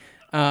opening.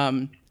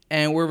 And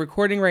we're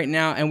recording right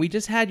now, and we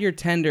just had your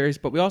tenders,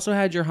 but we also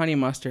had your honey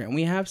mustard, and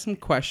we have some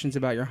questions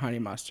about your honey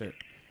mustard.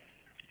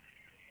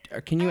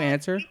 Can you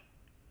answer?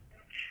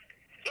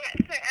 Yeah,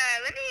 so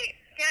let me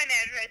get my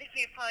manager. I think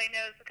he probably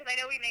knows because I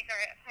know we make our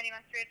honey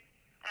mustard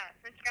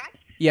from scratch.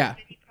 Yeah.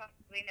 He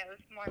probably knows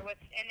more what's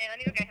in it. Let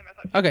me go get him real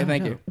quick. Okay, Oh,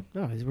 thank no. you.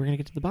 No, we're gonna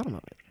get to the bottom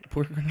of it.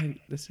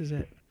 This is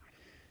it.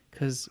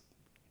 Because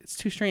it's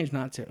too strange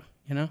not to,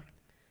 you know?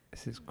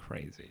 This is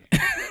crazy.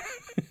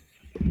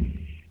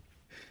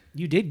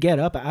 You did get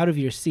up out of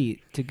your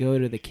seat to go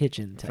to the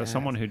kitchen. To For ask.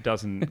 someone who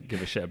doesn't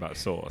give a shit about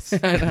sauce,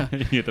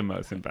 you're the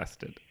most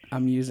invested.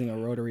 I'm using a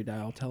rotary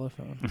dial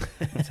telephone.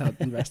 That's how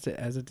invested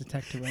as a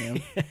detective I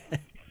am.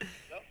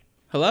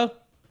 Hello?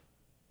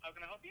 How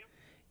can I help you?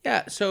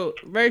 Yeah, so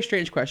very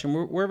strange question.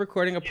 We're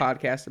recording a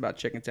podcast about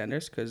chicken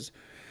tenders because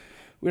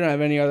we don't have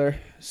any other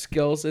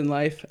skills in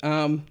life.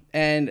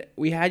 And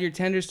we had your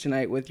tenders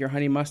tonight with your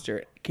honey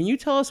mustard. Can you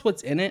tell us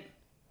what's in it?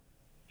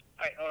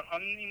 Alright, our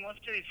honey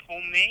mustard is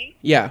homemade.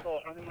 Yeah. So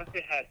honey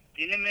mustard has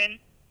cinnamon,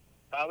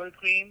 sour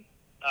cream,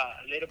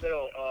 a little bit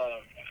of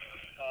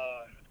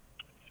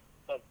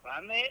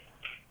vomit,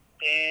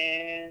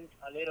 and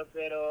a little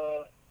bit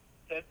of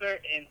pepper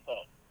and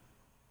salt.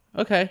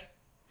 Okay.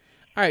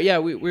 All right, yeah,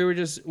 we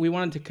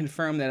wanted to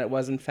confirm that it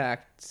was in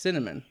fact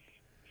cinnamon.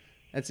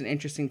 That's an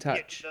interesting Yes, it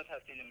touch. does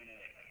have cinnamon in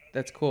it.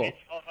 That's cool. It's,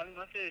 honey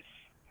mustard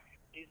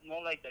is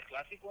more like the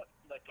classic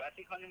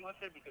honey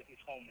mustard because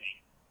it's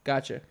homemade.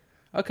 Gotcha.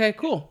 Okay,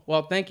 cool.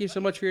 Well, thank you so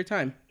much for your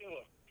time. Sure.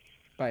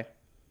 Bye.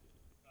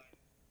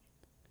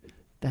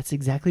 That's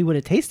exactly what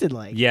it tasted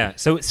like. Yeah.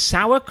 So it's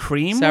sour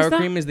cream. Sour was that?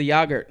 cream is the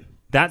yogurt.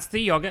 That's the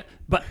yogurt.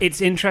 But it's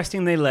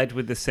interesting they led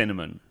with the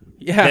cinnamon.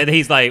 Yeah. That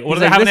he's like, what He's are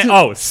they like, having? this It? is-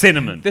 Oh,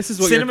 cinnamon. this is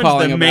what you're Cinnamon's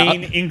calling the about.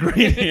 main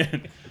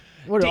ingredient.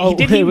 What,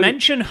 Did he wait,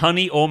 mention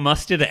honey or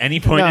mustard at any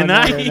point No, in no,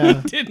 that? no, He no.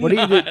 did What do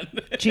you not.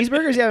 do?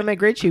 Cheeseburgers? Yeah, we make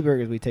great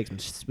cheeseburgers. We take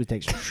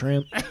some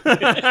shrimp.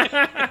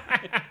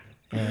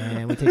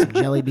 And we take some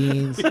jelly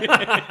beans.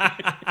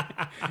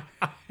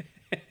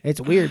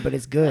 It's weird, but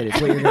it's good. It's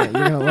what you're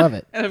gonna love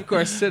it. And of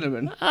course,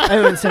 cinnamon.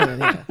 I mean,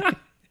 cinnamon, yeah.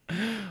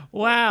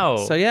 Wow.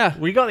 So, yeah.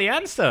 we got the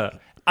answer.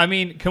 I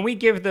mean, can we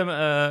give them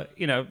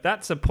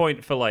that's a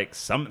point for like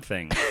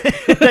something.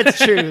 That's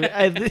true.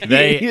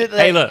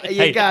 Hey, look,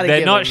 you gotta they're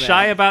give not them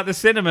shy that. about the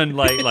cinnamon.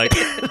 Like,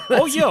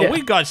 oh yeah,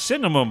 we got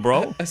cinnamon,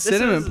 bro. A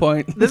cinnamon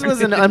point. This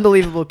was an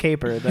unbelievable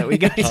caper that we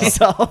got to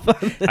solve. On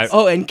this.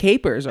 Oh, and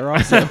capers are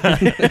also.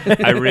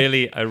 I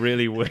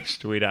really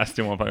wished we'd asked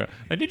him one point.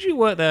 Did you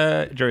work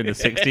there during the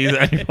 60s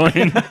at any point?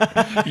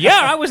 Yeah,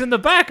 I was in the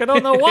back. I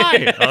don't know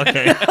why.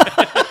 Okay.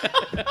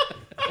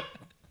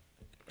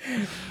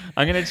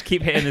 I'm going to just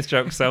keep hitting this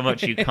joke so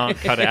much you can't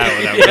cut it out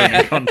without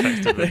ruining the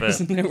context of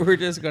the bit. We're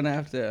just going to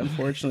have to,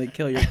 unfortunately,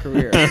 kill your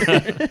career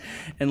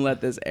and let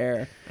this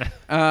air.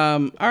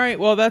 All right.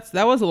 Well, that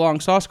was a long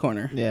sauce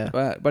corner. Yeah.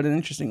 But an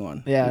interesting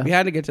one. Yeah. We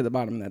had to get to the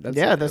bottom of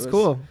that. That's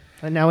cool.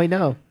 And now we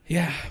know.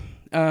 Yeah.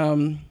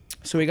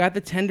 So we got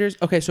the tenders.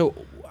 Okay. So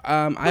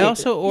I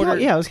also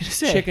ordered I was gonna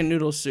say chicken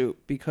noodle soup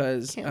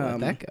because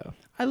Can't let that go.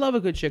 I love a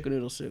good chicken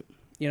noodle soup.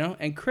 You know.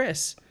 And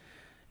Chris,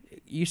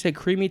 you said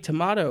creamy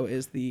tomato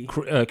is the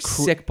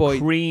sick boy.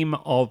 Cream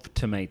of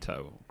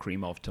tomato.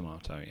 Cream of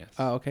tomato. Yes.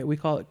 Oh, okay. We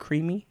call it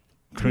creamy.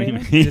 Creamy.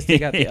 Tomato. Just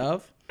take out the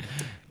of.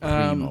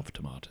 Cream of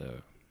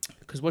tomato.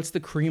 Because what's the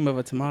cream of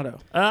a tomato?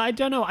 I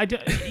don't know.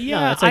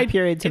 Yeah, it's like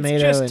pureed tomato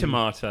It's just and-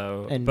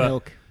 tomato And but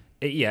milk.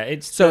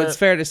 it's So it's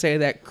fair to say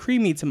that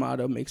creamy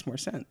tomato makes more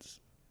sense.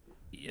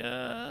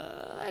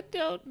 I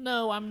don't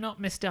know. I'm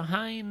not Mr.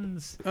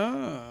 Heinz.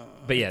 Oh,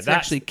 But yeah, it's that's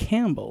actually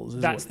Campbell's.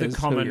 that's the is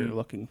who common- you're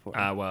looking for.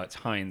 well, it's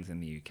Heinz in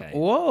the UK.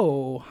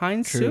 Whoa,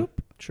 Heinz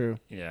soup. True.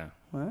 Yeah,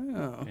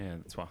 Wow. yeah,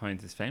 that's what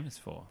Heinz is famous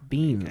for.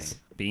 Beans.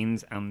 UK.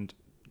 Beans and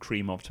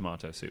cream of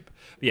tomato soup.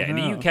 But yeah, in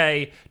Wow. the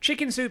UK,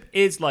 chicken soup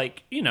is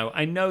like,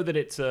 I know that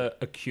it's a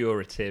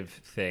curative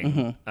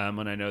thing,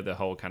 and I know the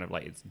whole kind of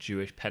like it's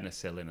Jewish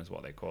penicillin is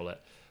what they call it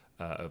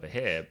over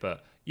here.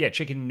 But yeah,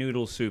 chicken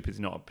noodle soup is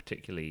not a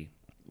particularly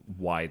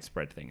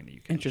widespread thing in the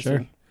UK. Interesting.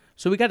 Sure.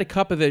 So we got a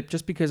cup of it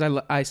just because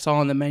I saw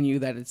on the menu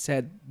that it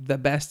said the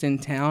best in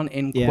town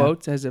in Yeah.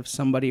 quotes, as if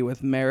somebody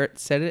with merit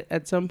said it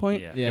at some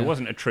point. Yeah. Yeah. It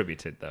wasn't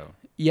attributed though.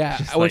 Yeah,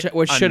 Just which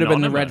like should have been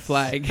the red anonymous.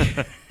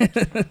 flag.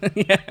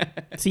 Yeah.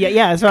 So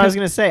yeah, that's what I was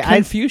gonna say.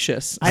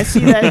 Confucius. I see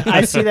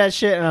that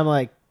shit, and I'm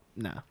like,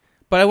 no.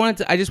 But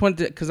I just wanted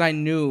to, because I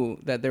knew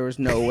that there was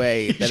no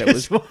way that it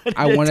was. Just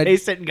I wanted to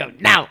taste it and go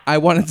no. I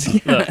wanted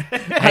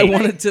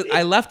to.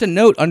 I left a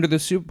note under the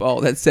soup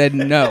bowl that said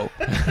no.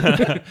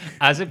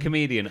 As a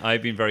comedian,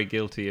 I've been very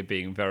guilty of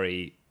being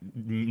very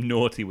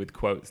naughty with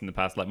quotes in the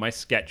past. Like my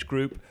sketch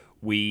group,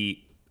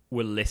 we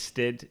were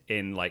listed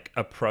in like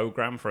a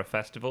program for a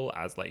festival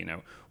as like,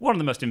 one of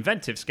the most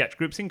inventive sketch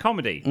groups in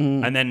comedy.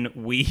 And then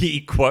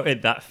we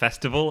quoted that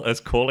festival as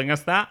calling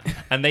us that.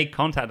 And they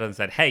contacted us and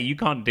said, hey, you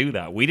can't do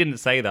that. We didn't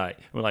say that.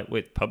 We're like,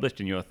 it's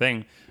published in your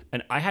thing.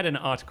 And I had an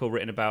article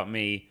written about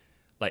me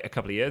like a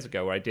couple of years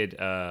ago where I did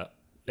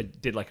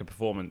like a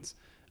performance.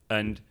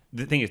 And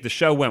the thing is, the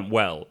show went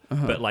well,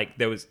 but like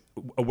there was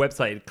a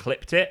website had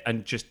clipped it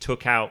and just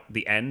took out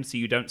the end. So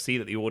you don't see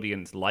that the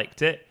audience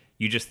liked it.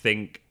 You just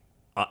think,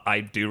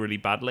 I do really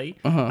badly.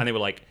 And they were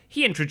like,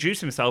 he introduced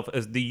himself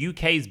as the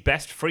UK's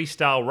best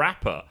freestyle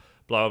rapper,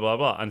 blah, blah,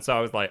 blah. And so I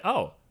was like,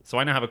 oh, so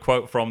I now have a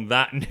quote from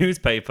that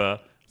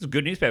newspaper. It's a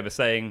good newspaper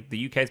saying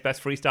the UK's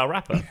best freestyle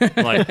rapper.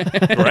 I'm like,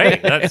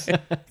 great. That's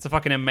a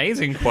fucking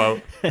amazing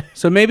quote.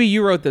 So maybe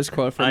you wrote this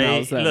quote for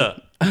Mel's then.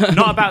 Look,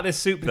 not about this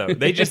soup though.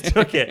 They just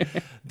took it.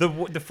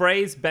 The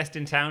phrase "best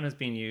in town" has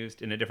been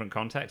used in a different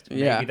context.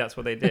 Maybe Yeah. that's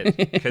what they did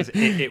because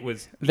it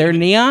was. They're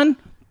neon,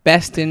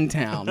 best in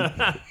town.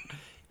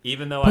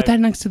 Even though Put I've that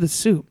next to the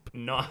soup.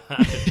 not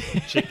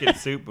had chicken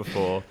soup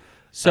before,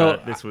 So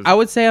this was. I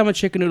would say I'm a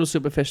chicken noodle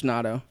soup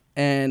aficionado,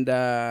 and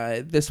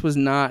this was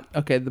not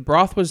okay. The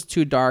broth was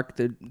too dark.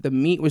 The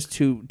meat was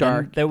too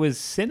dark. and there was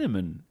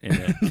cinnamon in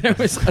it. There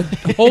was a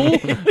whole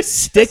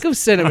stick of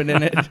cinnamon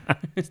in it,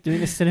 It's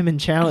doing a cinnamon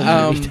challenge.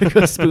 Where you took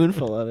a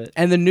spoonful of it.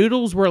 and the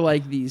noodles were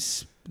like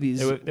these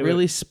They were-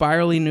 really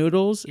spirally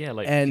noodles. Yeah,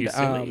 like and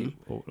fusilli,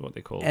 or what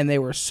they call. and they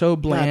were so Nah,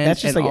 bland.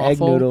 that's just and like an egg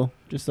awful. noodle.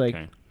 Just like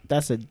Okay.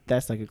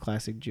 that's like a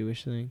classic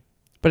Jewish thing.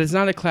 But it's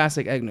not a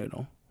classic egg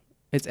noodle.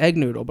 It's egg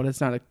noodle, but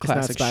it's not a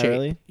classic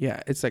spirally? shape.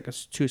 Yeah, it's like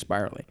too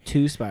spirally.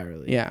 Too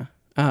spirally. Yeah.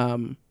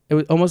 It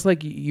was almost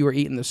like you were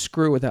eating the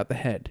screw without the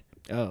head.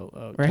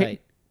 Oh, Right?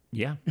 tight.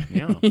 yeah,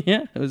 yeah.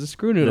 Yeah, it was a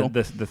screw noodle.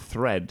 the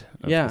thread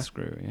of Yeah. the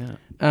screw. Yeah.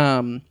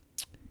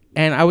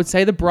 And I would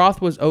say the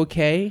broth was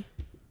okay,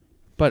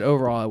 but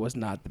overall it was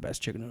not the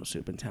best chicken noodle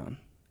soup in town.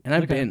 And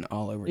I've Okay. been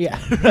all over Yeah,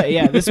 town. right.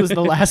 Yeah, this was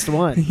the last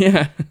one.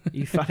 Yeah.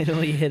 You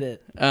finally hit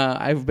it.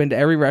 I've been to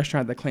every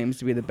restaurant that claims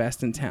to be the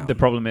best in town. The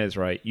problem is,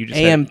 right? You just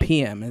AM said,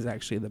 PM is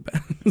actually the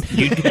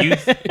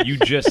best. you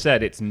just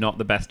said it's not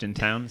the best in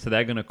town, so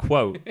they're going to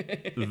quote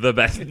the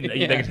best. They're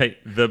going to take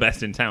the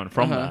best in town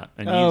from that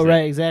and Oh, use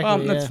right, it. exactly. Well,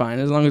 that's yeah. fine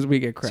as long as we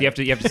get So credit.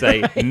 you have to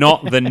say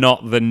not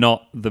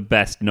the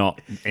best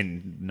not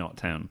in not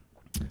town.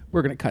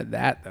 We're gonna cut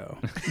that though.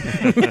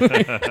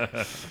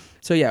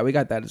 So yeah, we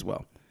got that as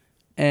well,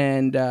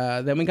 and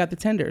then we got the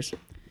tenders.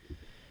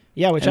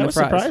 Yeah, which And I the was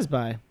fries. surprised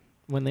by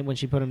when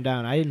she put them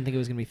down. I didn't think it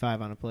was gonna be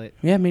 5 on a plate.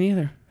 Yeah, me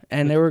neither.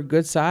 And they were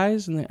good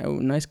size and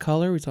nice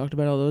color. We talked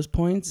about all those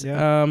points.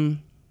 Yeah.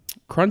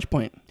 Crunch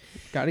point.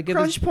 Got to give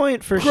Crunch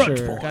point for Crunch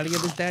sure. Got to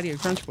give his daddy a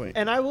crunch point.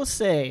 And I will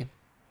say,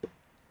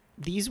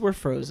 these were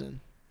frozen,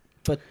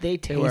 but they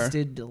They were.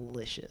 tasted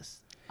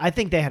delicious. I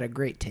think they had a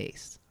great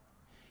taste.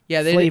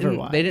 Yeah, they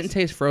Flavor-wise. didn't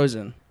taste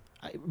frozen.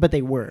 But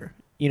they were.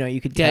 You know, you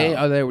could Yeah,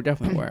 tell. they were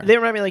definitely were. They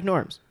remind me like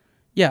Norm's.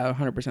 Yeah,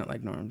 100%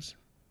 like Norm's.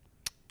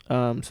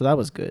 So that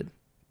was good.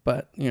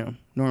 But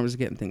Norm's is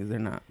getting things they're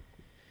not.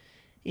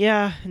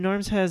 Yeah,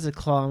 Norm's has a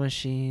claw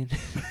machine.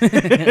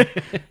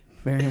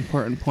 Very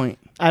important point.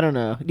 I don't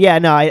know. Yeah,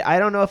 no, I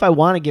don't know if I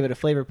want to give it a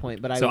flavor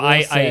point, but So I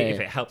will say, if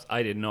it helps,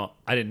 I did not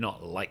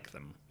like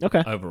them.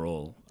 Okay.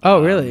 overall.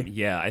 Oh, really?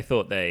 Yeah, I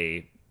thought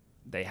they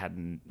had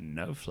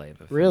no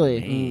flavor. For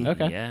Really? me.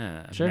 Okay.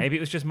 Yeah. Sure. Maybe it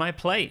was just my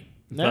plate.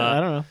 No, but I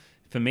don't know.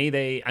 For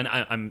me,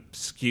 I'm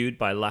skewed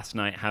by last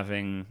night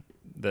having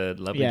the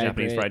lovely Yeah,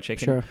 Japanese great. fried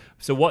chicken. Sure.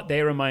 So what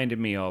they reminded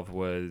me of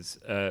was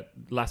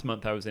last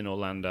month I was in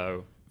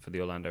Orlando for the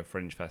Orlando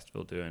Fringe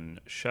Festival doing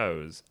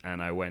shows,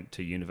 and I went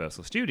to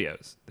Universal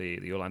Studios.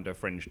 The Orlando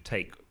Fringe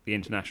take the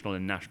international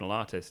and national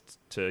artists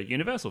to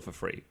Universal for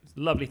free. It's a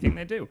lovely thing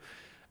they do.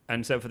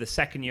 And so for the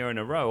second year in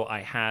a row,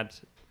 I had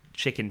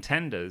chicken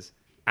tenders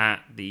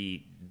at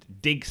the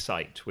Dig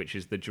Site, which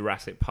is the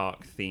Jurassic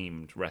Park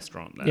themed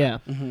restaurant there.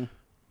 Yeah.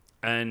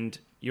 And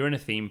you're in a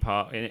theme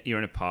park, you're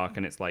in a park,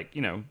 and it's like,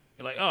 you know,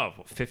 you're like, oh,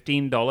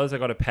 $15 I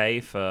got to pay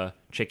for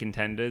chicken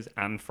tenders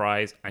and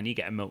fries, and you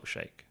get a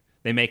milkshake.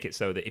 They make it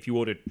so that if you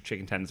order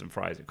chicken tenders and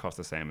fries, it costs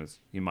the same as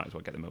you might as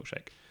well get the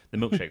milkshake. The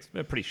milkshakes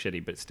are pretty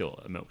shitty, but still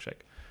a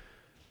milkshake.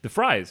 The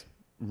fries,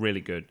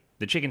 really good.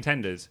 The chicken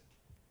tenders,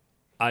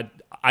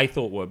 I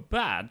thought were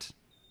bad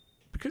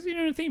because you're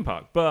in a theme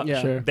park, but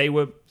Yeah. Sure. they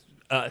were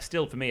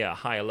still for me at a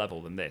higher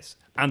level than this,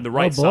 and the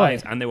right boy.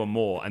 size, and they were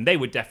more, and they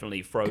were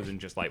definitely frozen,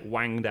 just like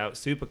wanged out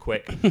super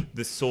quick.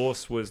 The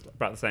sauce was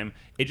about the same.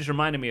 It just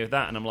reminded me of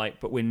that, and I'm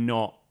like, but we're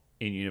not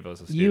in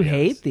Universal Studios. You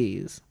hate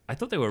these. I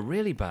thought they were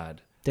really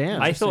bad.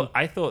 Damn. I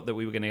thought that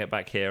we were going to get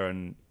back here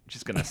and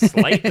just going to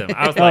slate them.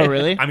 I was like,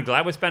 really? I'm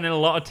glad we're spending a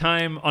lot of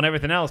time on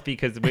everything else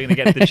because we're going to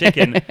get to the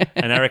chicken,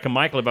 and Eric and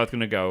Michael are both going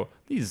to go,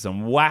 these are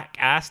some whack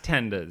ass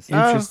tenders.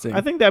 Interesting.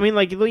 I think that, I mean,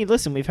 like,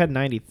 listen, we've had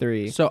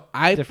 93. So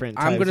Different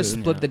I'm going to types of-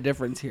 split the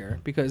difference here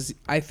because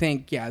I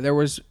think there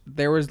was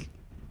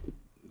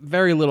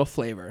very little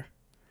flavor,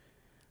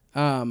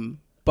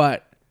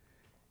 but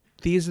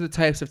these are the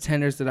types of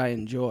tenders that I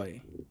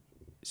enjoy,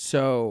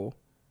 so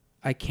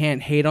I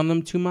can't hate on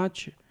them too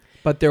much.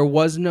 But there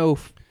was no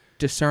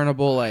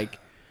discernible like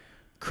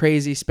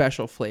crazy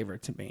special flavor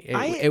to me.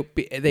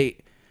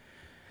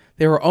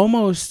 They were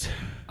almost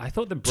I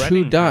thought the Too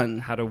breading done.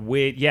 had a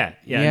weird, Yeah.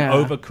 an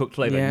overcooked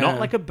flavor. Yeah. Not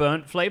like a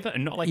burnt flavor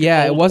and not like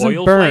yeah, an it old wasn't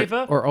oil burnt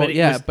flavor. or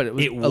but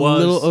it was a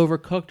little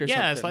overcooked or something.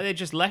 Yeah, it's like they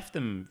just left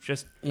them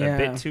just a Yeah.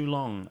 bit too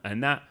long.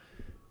 And that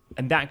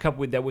coupled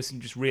with there was some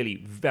just really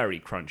very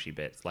crunchy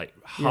bits, like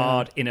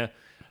hard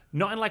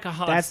not in like a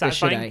hard That's the shit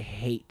satisfying, I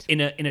hate. in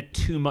a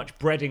too much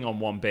breading on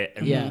one bit.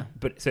 And, Yeah.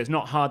 But so it's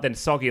not hard then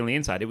soggy on the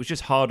inside. It was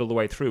just hard all the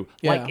way through.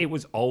 Yeah. Like it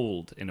was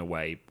old in a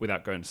way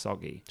without going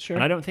soggy. Sure.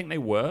 And I don't think they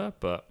were,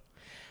 but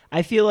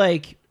I feel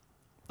like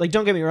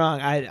don't get me wrong,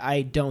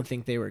 I don't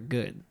think they were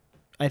good.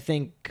 I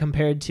think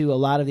compared to a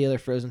lot of the other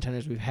frozen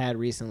tenders we've had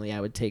recently, I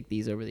would take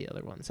these over the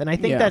other ones. And I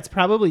think Yeah. that's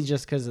probably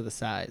just because of the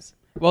size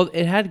Well,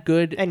 it had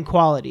good. and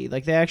quality.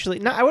 Like they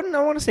actually, I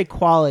want to say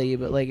quality,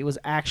 but like it was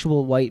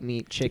actual white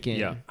meat chicken.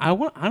 Yeah. I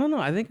don't know.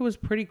 I think it was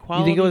pretty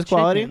quality. think it was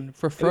quality? chicken.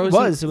 For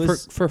frozen? It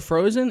was. for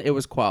frozen. It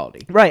was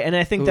quality. Right, and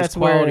I think It that's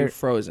was quality where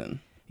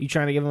frozen. you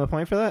trying to give them a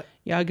point for that.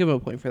 Yeah, I'll give him a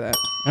point for that,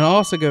 and I'll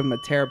also give him a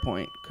tear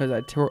point because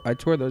I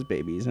tore those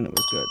babies and it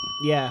was good.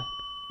 Yeah,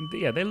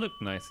 they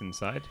looked nice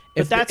inside.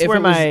 but that's where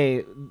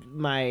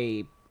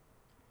my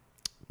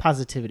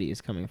positivity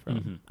is coming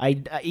from.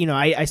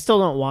 I still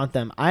don't want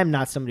them. I'm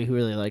not somebody who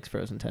really likes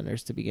frozen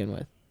tenders to begin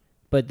with,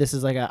 but this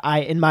is like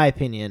in my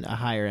opinion, a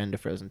higher end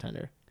of frozen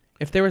tender.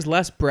 If there was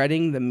less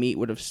breading, the meat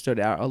would have stood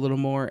out a little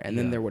more, and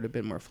then Yeah. there would have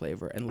been more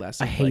flavor and less.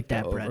 I of, hate like,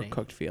 that the breading.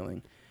 overcooked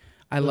feeling.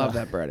 I love Ugh.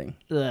 that breading.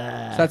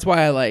 Ugh. So that's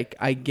why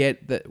I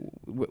get that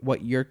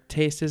what your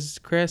taste is,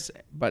 Chris,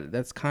 but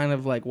that's kind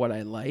of like what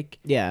I like.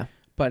 Yeah.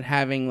 But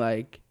having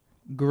like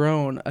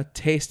grown a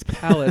taste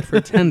palette for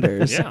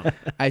tenders, Yeah.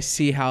 I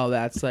see how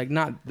that's like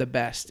not the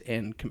best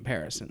in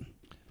comparison.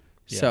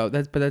 So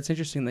that's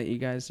interesting that you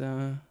guys.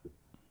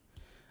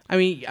 I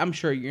mean, I'm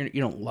sure you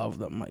don't love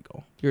them,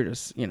 Michael. You're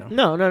just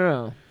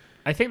No.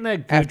 I think they're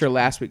good. after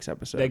last week's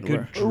episode. They're good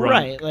where- drunk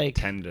Right, like-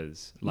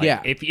 tenders. Like,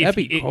 Yeah, if that'd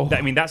be cool.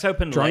 I mean, that's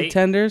open Drunk late,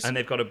 tenders? and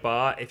they've got a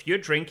bar. If you're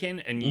drinking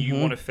and you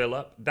want to fill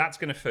up, that's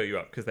going to fill you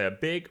up because they're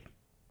big.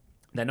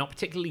 They're not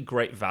particularly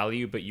great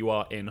value, but you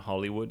are in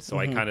Hollywood, so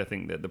I kind of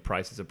think that the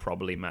prices are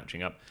probably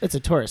matching up. It's a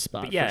tourist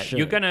spot. But yeah, for sure.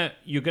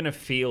 you're gonna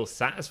feel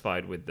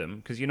satisfied with them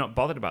because you're not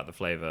bothered about the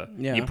flavor.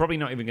 Yeah. You're probably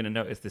not even gonna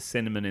notice the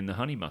cinnamon in the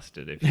honey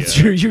mustard if That's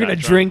you're true. You're gonna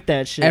that drunk. drink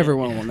that shit.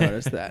 Everyone will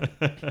notice that.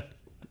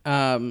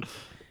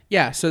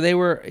 Yeah, so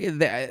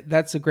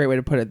that's a great way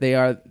to put it. They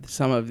are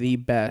some of the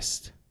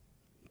best.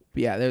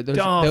 Yeah, those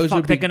Oh, fuck,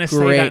 would be they're gonna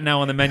great. say that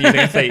now on the menu.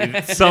 They're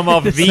gonna say some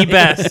of the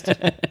best.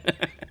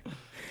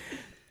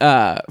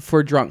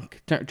 For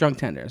drunk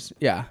tenders.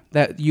 Yeah,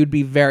 that you'd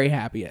be very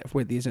happy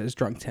with these as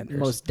drunk tenders.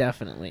 Most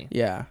definitely.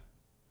 Yeah.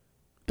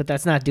 But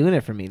that's not doing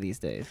it for me these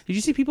days. Did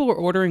you see people were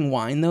ordering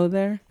wine though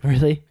there?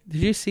 Really?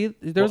 Did you see?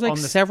 There was Well, like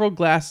on the- several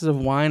glasses of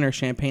wine or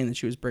champagne that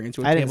she was bringing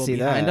to a I didn't table see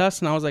behind that. us,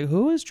 and I was like,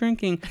 "Who is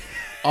drinking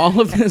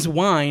all of this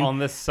wine On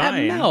the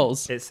sign,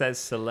 Mel's. it says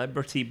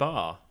celebrity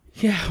bar.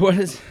 Yeah, what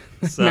is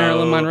So,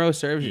 Marilyn Monroe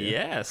serves you?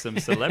 Yeah, some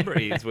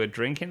celebrities were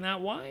drinking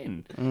that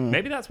wine.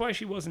 Maybe that's why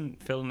she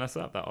wasn't filling us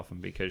up that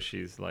often because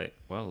she's like,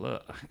 well,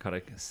 look, I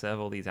gotta serve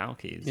all these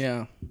alkies.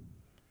 Yeah.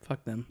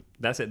 Fuck them.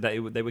 That's it. They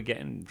were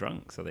getting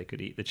drunk so they could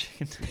eat the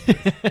chicken.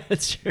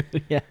 That's true.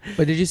 Yeah.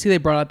 But did you see they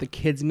brought out the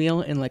kids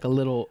meal in like a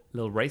little,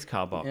 Little race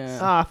car box. Yeah.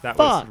 Ah, That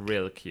fuck. was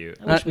real cute.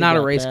 I wish we not a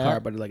got race that. car,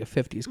 but like a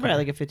 50s car. Right,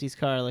 like a 50s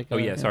car. Like Oh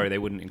a, yeah, sorry, they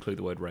wouldn't include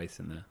the word race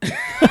in there.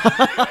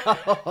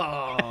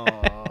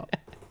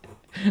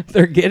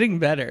 They're getting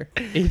better.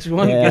 Each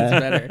one Yeah.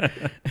 gets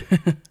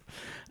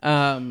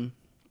better.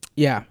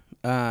 Yeah.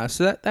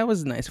 So that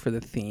was nice for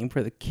the theme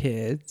for the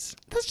kids.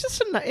 That's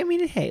just a night. I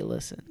mean, hey,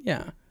 listen,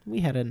 Yeah. we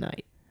had a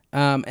night.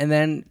 And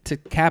then to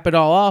cap it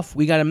all off,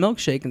 we got a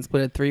milkshake and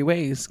split it 3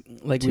 ways,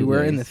 like we 2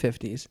 were in the ways.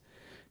 50s.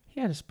 He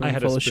had a I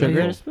had a spoonful of spoonful.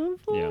 sugar. Sugar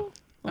spoonful? Yeah.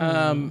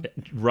 Um,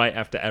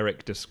 After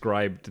Eric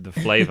described the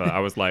flavor, I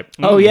was like,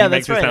 Oh he yeah,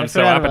 makes that's it right. I sound so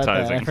forgot about that.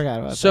 appetizing. I forgot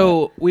about that.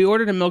 so we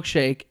ordered a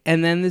milkshake,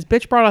 and then this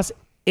bitch brought us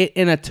it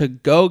in a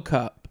to-go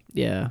cup,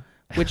 Yeah.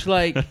 which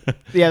like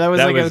Yeah, that was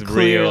That like was a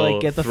clear, real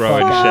like, get the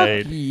throwing fuck out.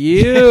 shade.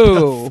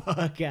 you.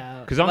 Fuck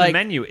out. Because on Like, the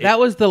menu, that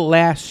was the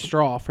last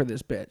straw for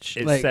this bitch.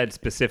 it Like, said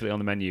specifically on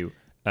the menu,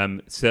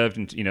 served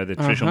in the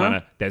traditional Uh-huh.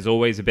 manner. There's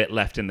always a bit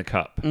left in the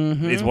cup.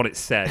 Mm-hmm. Is what it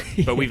said.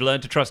 But we've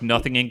learned to trust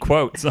nothing in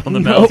quotes on the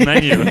Mel's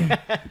menu.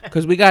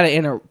 because we got it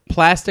in a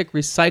plastic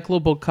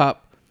recyclable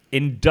cup.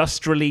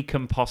 Industrially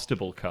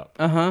compostable cup.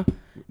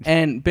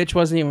 And bitch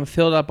wasn't even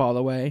filled up all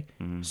the way.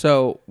 Mm-hmm.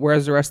 So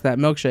where's the rest of that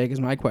milkshake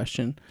is my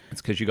question.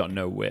 It's because you got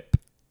no whip.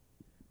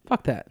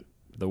 Fuck that.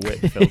 The whip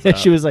fills up.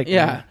 She was like,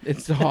 Yeah,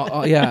 it's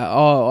all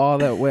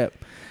that whip.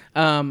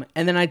 And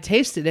then I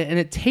tasted it, and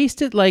it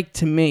tasted like,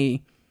 to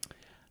me,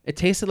 it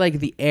tasted like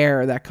the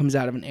air that comes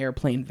out of an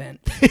airplane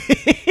vent.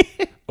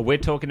 We're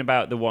talking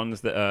about the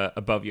ones that are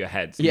above your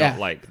heads, Yeah. not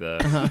like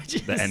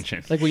the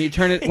engine. Like when you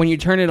turn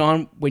it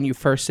on when you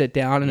first sit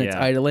down and it's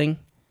Yeah. idling,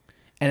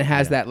 and it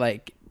has that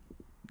like,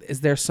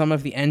 is there some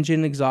of the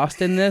engine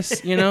exhaust in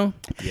this? You know?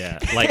 Yeah,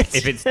 like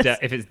if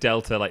it's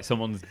Delta, like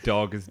someone's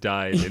dog has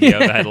died in the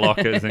overhead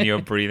lockers, and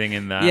you're breathing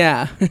in that.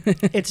 Yeah.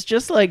 it's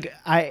just like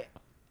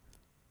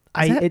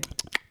that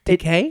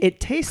decay? It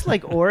tastes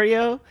like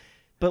Oreo,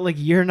 but like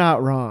you're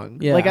not wrong.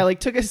 Yeah. Like I like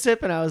took a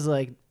sip and I was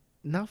like,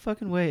 no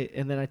fucking wait.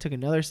 And then I took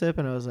another sip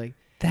and I was like,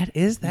 that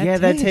yeah,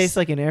 that tastes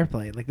like an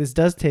airplane. Like this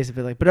does taste a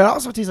bit like, but it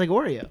also tastes like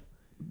Oreo.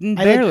 I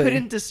barely. like,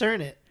 couldn't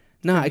discern it.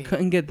 No, I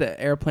couldn't get the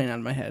airplane out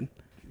of my head.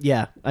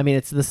 Yeah, I mean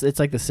it's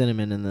like the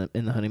cinnamon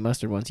in the honey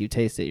mustard. Once you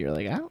taste it, you're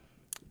like, oh,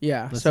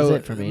 Yeah. This so is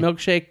it for me.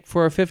 milkshake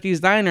for a 50s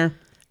diner,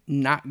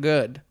 not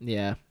good.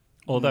 yeah.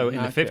 Although in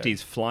the Not good.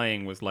 50s,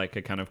 flying was like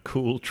a kind of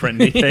cool,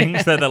 trendy thing.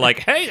 So they're like,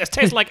 hey, this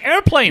tastes like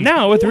airplane.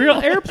 Now with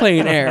real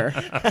airplane air.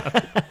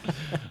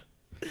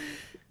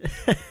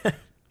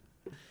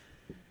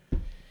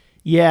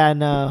 Yeah,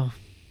 no,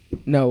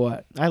 No,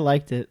 what? I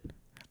liked it.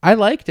 I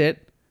liked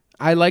it.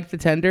 I liked the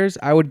tenders.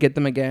 I would get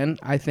them again.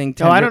 I think.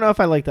 Oh, I don't know if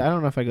I like that. I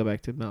don't know if I go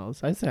back to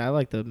Mel's. I say I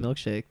like the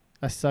milkshake.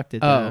 I sucked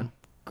it Oh, down.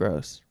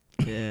 gross.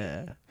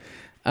 Yeah.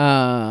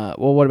 Well,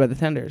 what about the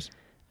tenders?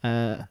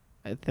 I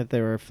thought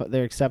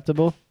they're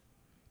acceptable.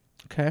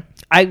 Okay.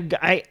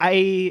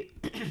 I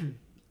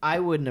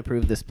wouldn't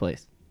approve this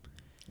place.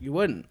 You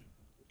wouldn't.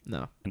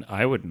 No. And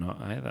I would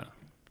not either.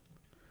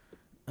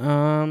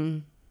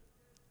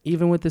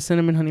 Even with the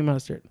cinnamon honey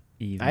mustard.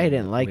 I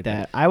didn't like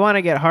that. I want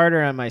to get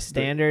harder on my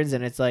standards,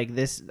 and it's like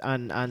this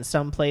on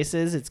some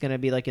places it's gonna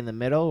be like in the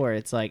middle where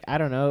it's like I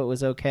don't know, it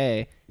was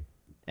okay,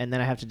 and then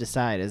I have to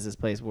decide is this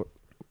place worth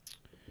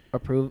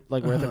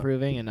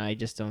approving, and I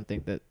just don't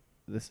think that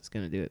this is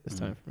gonna do it this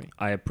time for me.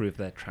 I approve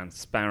their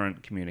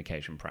transparent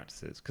communication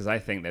practices because I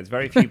think there's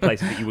very few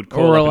places that you would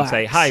call up and say,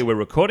 Relax. hi, we're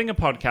recording a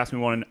podcast. We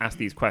want to ask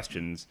these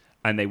questions.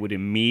 And they would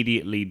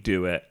immediately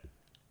do it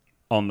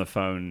on the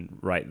phone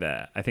right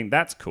there. I think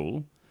that's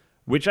cool.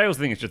 Which I also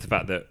think is just the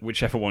fact that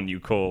whichever one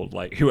you called,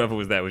 like whoever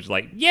was there was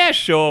like, yeah,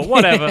 sure,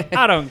 whatever.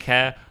 I don't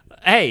care.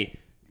 Hey,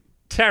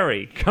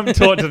 Terry, come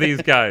talk to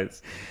these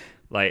guys.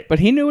 Like, But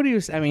he knew what he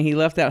was. I mean, he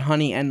left out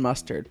honey and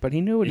mustard, but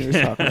he knew what he was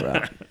talking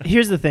about.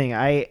 Here's the thing,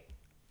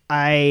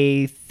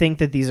 I think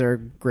that these are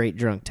great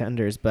drunk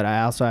tenders, but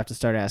I also have to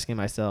start asking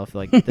myself,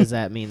 like, does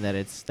that mean that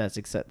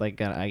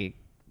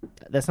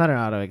that's not an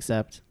auto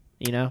accept?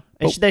 You know,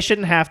 they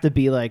shouldn't have to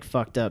be like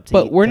fucked up. To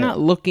But eat we're that. not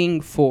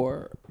looking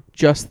for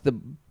just the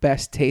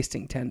best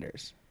tasting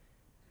tenders.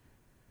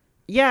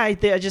 Yeah, I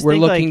just We're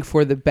think looking like,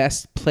 for the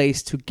best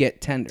place to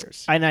get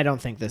tenders. and I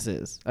don't think this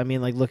is. I mean,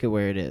 like, look at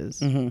where it is.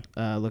 Mhm.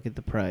 Look at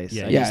the price.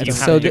 yeah, I Yeah, just you don't it's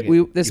have so think that it-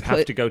 we this you pla-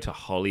 have to go to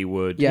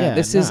Hollywood. Yeah, Yeah,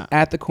 this is nah.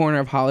 at the corner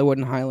of Hollywood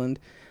and Highland.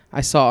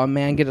 I saw a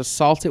man get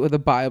assaulted with a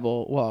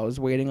Bible while I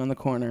was waiting on the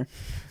corner.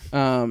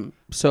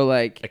 So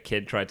like, A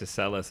kid tried to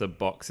sell us a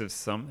box of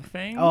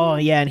something. Oh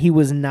yeah, and he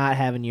was not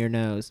having your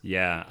nose.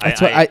 Yeah.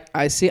 that's what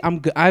I see.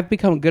 I've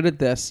become good at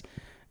this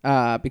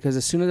because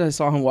as soon as I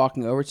saw him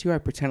walking over to you, I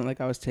pretended like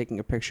I was taking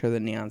a picture of the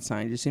neon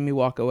sign. Did you see me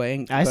walk away?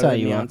 And I go to saw the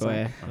you neon walk sign?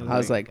 away. I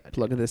was like,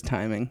 look at this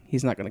timing.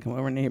 He's not going to come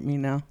over near me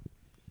now.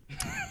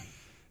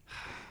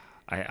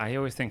 I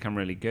always think I'm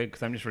really good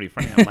because I'm just really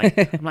friendly.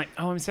 I'm like,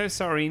 oh, I'm so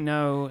sorry.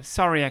 No,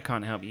 sorry, I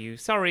can't help you.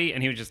 Sorry.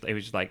 And he was just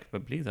like,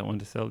 but please, I want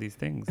to sell these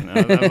things. And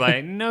I was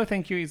like, no,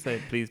 thank you. He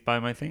said, please buy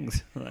my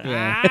things. I'm like,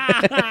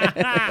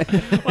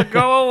 well,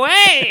 go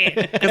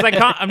away. Because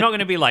I'm not going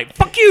to be like,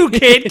 fuck you,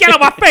 kid, get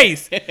out of my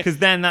face. Because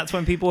then that's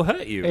when people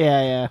hurt you.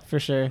 Yeah, for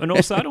sure. And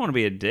also, I don't want to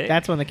be a dick.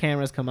 That's when the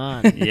cameras come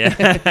on.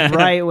 yeah.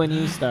 Right when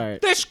you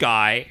start. This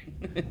guy.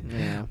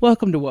 Yeah.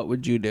 Welcome to What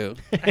Would You Do?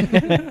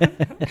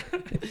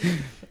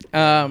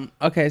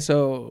 Okay,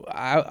 so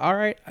all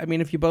right. I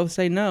mean, if you both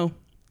say no,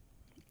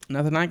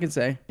 nothing I can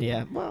say.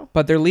 Yeah. Well,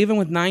 But they're leaving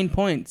with 9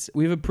 points.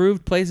 We've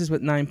approved places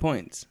with 9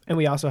 points. and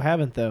we also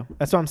haven't though.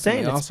 That's what I'm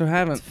saying. We also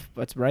haven't.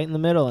 It's right in the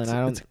middle,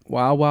 and It's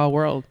wild, wild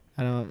world.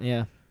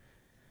 yeah.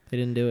 They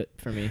didn't do it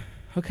for me.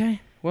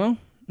 Okay, well,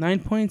 9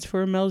 points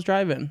for Mel's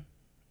Drive-In.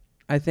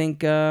 I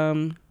think.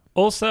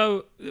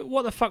 Also,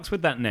 what the fuck's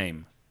with that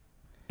name?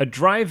 A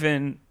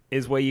drive-in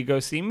is where you go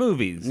see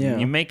movies. Yeah.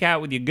 You make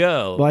out with your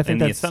girl Well, I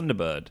think and your that's-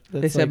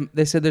 Thunderbird.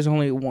 They said there's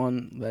only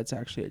one that's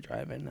actually a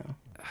drive-in now.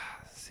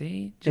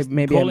 See? Just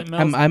Maybe call it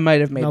Mel's. I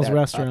might have made Mel's that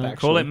Restaurant. up,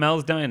 Call it actually.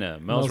 Mel's Diner,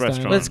 Mel's Mel's Diner.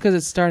 Restaurant. Well, that's because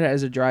it started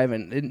as a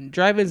drive-in.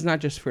 Drive-in's not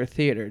just for a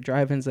theater.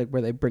 Drive-in's like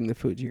where they bring the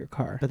food to your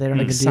car. But they don't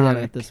even do that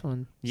Sonic. at this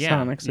one. Yeah,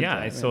 Sonic's a yeah. I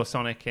drive-in. saw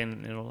Sonic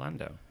in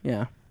Orlando.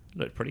 Yeah.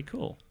 Looked pretty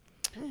cool.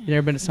 You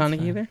never been to Sonic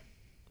fine. either?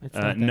 It's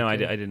not that No, I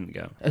good. didn't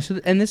go.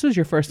 And this was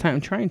your first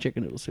time trying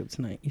chicken noodle soup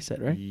tonight, you said,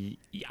 right?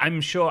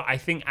 I'm sure. I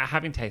think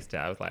having tasted it,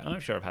 I was like, I'm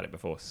sure I've had it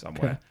before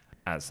somewhere Okay.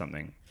 as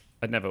something.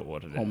 I'd never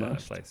ordered it at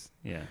Almost. a place.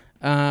 Yeah.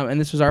 And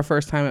this was our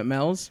first time at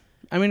Mel's.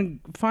 I mean,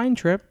 fine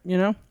trip, you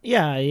know?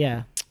 Yeah.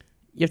 You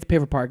have to pay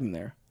for parking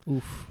there.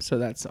 Oof. So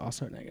that's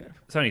also a negative.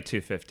 It's only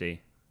 $2.50.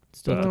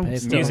 Still have to Well, pay for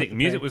still- it.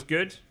 Music was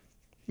good.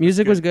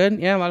 Music was good.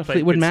 Yeah, a lot of Played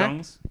Fleetwood good Mac.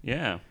 songs.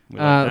 Yeah. we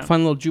liked that.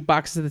 Fun little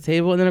jukeboxes at the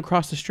table. And then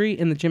across the street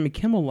in the Jimmy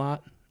Kimmel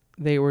lot,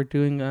 they were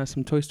doing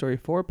some Toy Story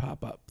 4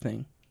 pop-up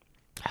thing.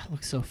 That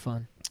looks so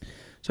fun.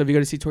 So if you go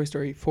to see Toy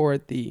Story 4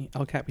 at the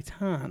El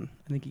Capitan,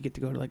 I think you get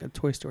to go to like a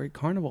Toy Story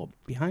carnival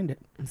behind it.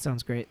 It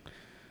sounds great.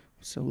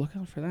 So look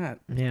out for that.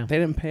 Yeah. They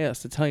didn't pay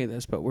us to tell you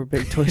this, but we're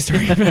big Toy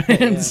Story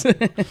fans.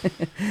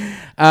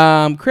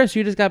 Chris,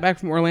 you just got back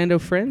from Orlando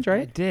Fringe, I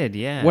right? did,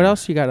 yeah. What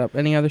else you got up?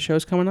 Any other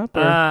shows coming up?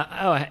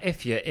 Or?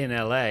 If you're in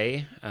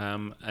LA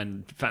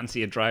and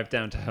fancy a drive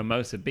down to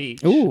Hermosa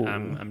Beach, Ooh.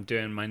 I'm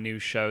doing my new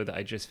show that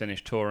I just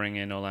finished touring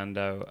in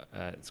Orlando.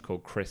 It's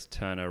called Chris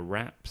Turner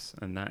Raps,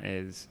 and that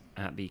is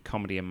at the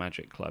Comedy and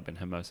Magic Club in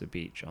Hermosa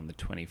Beach on the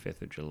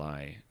 25th of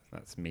July.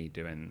 That's me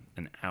doing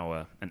an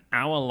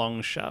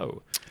hour-long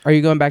show. Are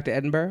you going back to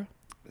Edinburgh?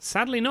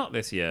 Sadly, not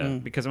this year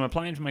because I'm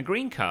applying for my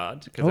green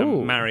card because Oh.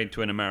 I'm married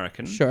to an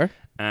American. Sure.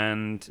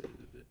 And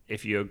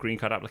if your green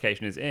card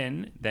application is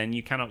in, then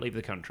you cannot leave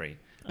the country.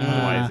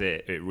 Otherwise,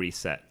 it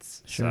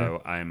resets. Sure.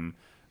 So I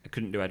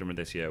couldn't do Edinburgh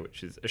this year,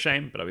 which is a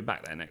shame, but I'll be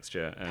back there next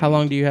year. How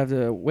long do you have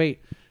to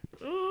wait?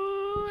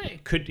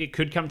 It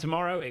could come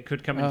tomorrow. It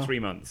could come in 3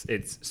 months.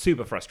 It's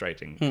super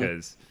frustrating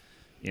because,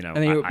 And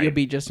then you'll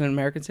be just an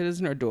American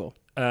citizen or dual?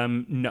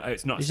 no,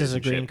 it's not He's just a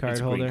citizenship. green card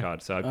it's a green holder.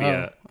 card. So I'd be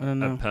I don't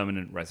know. a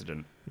permanent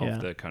resident Yeah.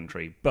 of the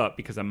country. But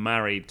because I'm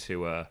married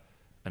to an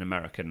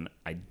American,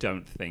 I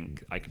don't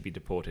think I could be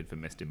deported for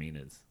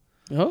misdemeanors.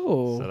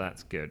 Oh. So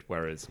that's good.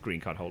 Whereas green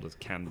card holders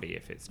can be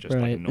if it's just like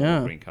a Right.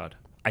 normal Yeah. green card.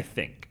 I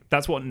think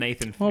that's what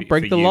Nathan. Well, for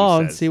break the you law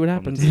and says see what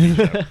on the happens.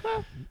 TV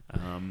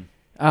show.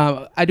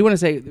 I do want to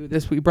say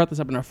this. We brought this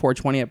up in our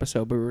 420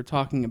 episode, but we were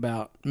talking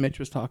about, Mitch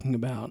was talking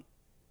about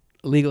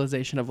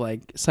legalization of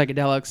like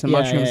psychedelics and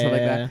mushrooms and stuff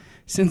like that.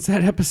 Since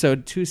that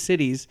episode, 2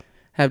 cities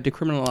have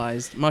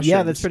decriminalized mushrooms.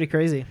 Yeah, that's pretty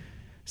crazy.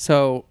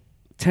 So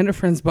Tender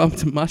Friends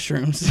bumped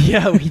mushrooms.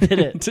 Yeah, we did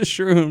it. to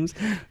shrooms.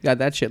 Got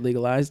that shit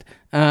legalized.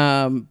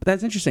 But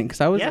that's interesting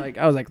because I was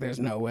like, there's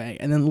no way.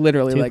 And then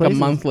literally 2 like places. a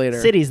month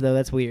later, Cities though,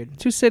 that's weird.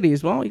 2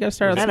 cities. Well, you got to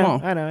start I out know,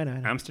 small. I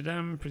know.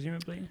 Amsterdam,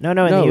 presumably. No, in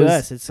No, the it was-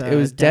 U.S. It's it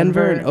was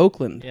Denver and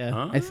Oakland.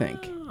 Yeah. I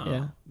think.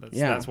 Yeah.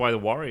 That's why the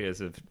Warriors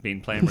have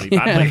been playing really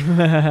Yeah.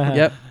 badly.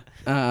 Yep.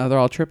 They're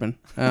all tripping.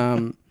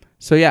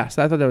 So I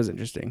thought that was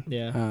interesting.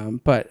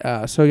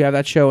 Yeah. So you have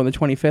that show on the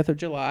 25th of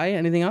July.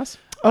 Anything else?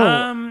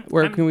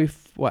 Where can we?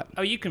 What?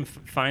 Oh, you can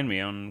find me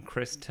on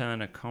Chris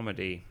Turner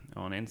Comedy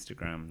on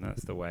Instagram.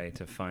 That's the way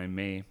to find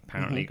me.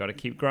 Apparently, got to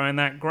keep growing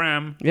that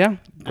gram. Yeah.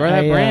 Grow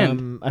that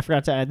brand. I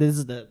forgot to add. This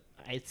is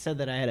I said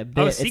that I had a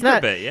bit. It's secret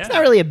not, bit, yeah. It's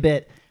not really a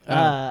bit.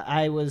 Oh.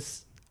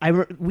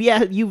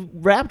 You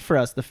rapped for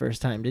us the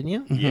first time, didn't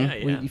you? Yeah,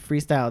 yeah. You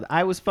freestyled.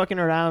 I was fucking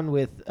around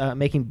with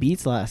making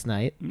beats last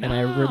night, and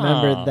I No.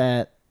 remembered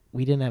that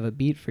we didn't have a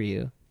beat for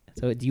you.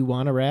 So do you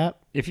want to rap?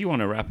 If you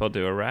want to rap, I'll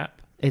do a rap.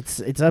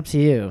 It's up to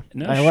you.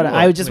 No,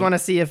 I just Wait. want to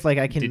see if like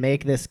I can Did-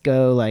 make this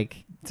go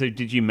like So,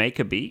 did you make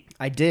a beat?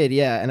 I did,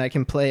 yeah, and I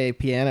can play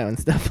piano and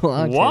stuff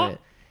along What? to it.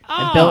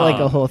 I built like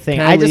a whole thing.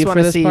 Can I I just leave want for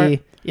to this see. part?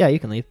 Yeah, you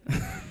can leave.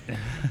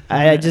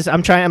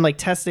 I'm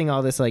testing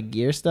all this like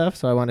gear stuff,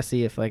 so I want to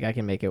see if like I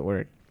can make it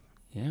work.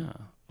 Yeah.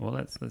 Well,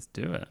 let's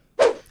do it.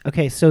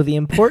 Okay, so the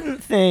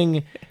important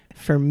thing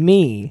for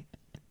me,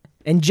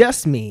 and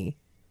just me,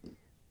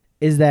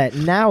 is that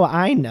now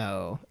I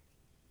know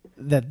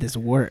that this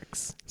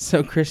works.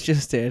 So Chris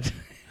just did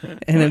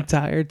an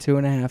entire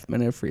 2.5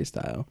 minute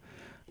freestyle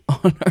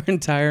on our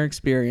entire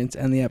experience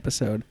and the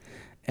episode,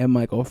 and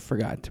Michael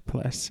forgot to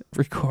press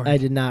record. I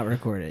did not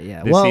record it.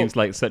 Yeah. This well, seems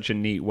like such a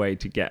neat way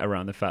to get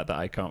around the fact that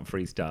I can't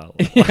freestyle.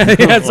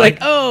 Yeah, it's like,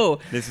 oh,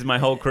 This is my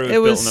whole crew. it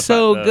was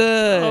so fact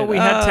that, good. Oh, we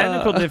had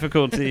technical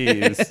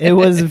difficulties. it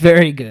was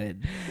very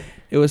good.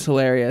 It was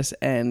hilarious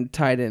and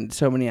tied in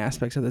so many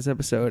aspects of this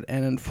episode.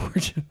 And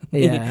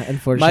unfortunately, Yeah.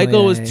 Unfortunately,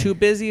 Michael was I- too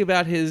busy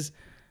about his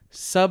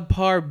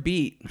subpar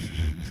beat.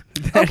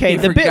 that Okay, he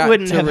the bit forgot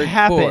wouldn't to have record.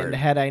 happened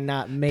had I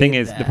not made. Thing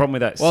is, that. the problem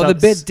with that. Well, the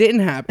bit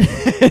didn't happen.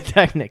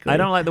 technically, I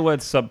don't like the word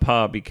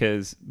subpar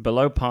because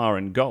below par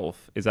in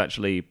golf is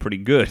actually pretty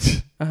good,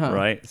 Uh-huh.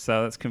 right?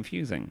 So that's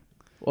confusing.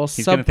 Well,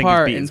 He's gonna think his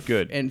subpar beat in, is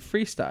good. in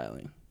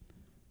freestyling.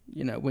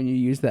 You know, when you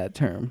use that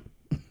term.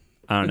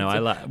 I don't know. I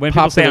like when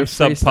people say I'm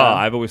Popular subpar. freestyle.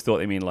 I've always thought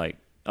they mean like,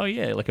 oh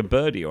yeah, like a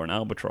birdie or an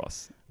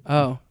albatross.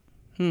 Oh,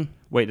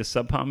 Wait, does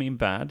subpar mean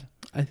bad?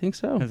 I think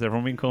so. Has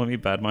everyone been calling me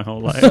bad my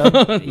whole life?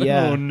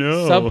 Yeah. Oh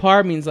no.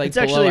 Subpar means like It's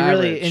actually below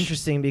really average.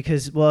 interesting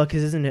because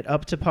isn't it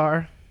up to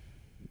par?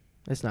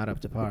 It's not up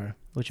to par,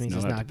 which means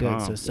It's it's not not up to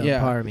good. par. So Yeah.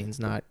 subpar means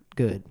not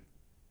good.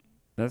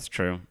 That's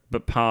true.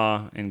 But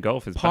par in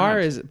golf is Par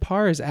bad.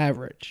 is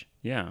average.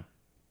 Yeah.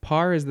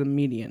 Par is the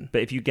median.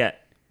 But if you get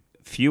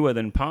fewer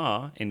than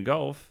par in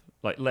golf,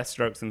 like less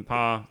strokes than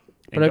par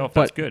in But golf,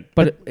 that's good.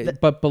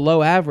 But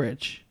below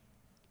average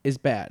is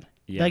bad.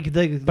 Yeah. Like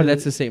the But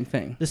that's the same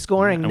thing. the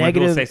scoring and when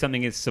people negative. say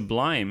something is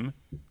sublime,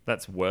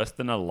 that's worse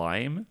than a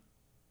lime.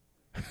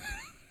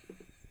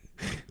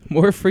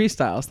 More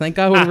freestyles. Thank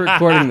God we're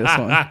recording this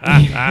one.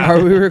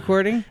 Are we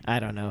recording? I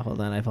don't know. Hold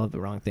on, I've had the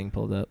wrong thing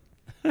pulled up.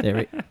 There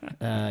we.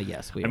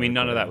 Yes, we. I are mean,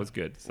 none of that recording. was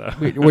good.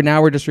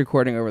 So We're just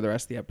recording over the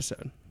rest of the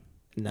episode.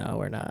 No,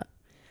 we're not.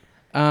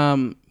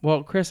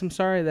 Well, Chris, I'm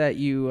sorry that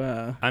you.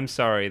 I'm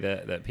sorry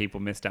that people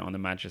missed out on the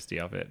majesty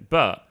of it,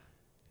 but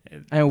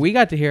And we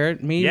got to hear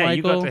it. Me, yeah, Michael.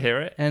 you got to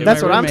hear it. and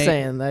That's my what I'm roommate.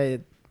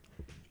 saying.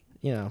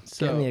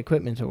 So- Getting the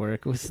equipment to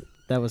work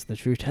that was the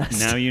true test.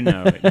 Now you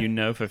know. You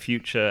know for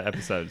future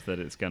episodes that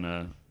it's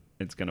gonna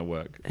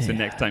work. So Yeah.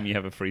 next time you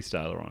have a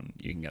freestyler on,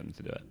 you can get them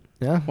to do it.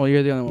 Yeah. Well,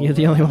 you're the only one. You're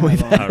the only one we've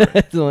have on. had.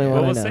 It's the only Well,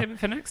 one I we'll know. save it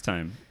for next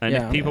time. And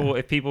Yeah.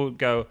 if people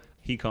go,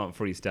 he can't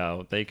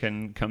freestyle, they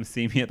can come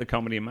see me at the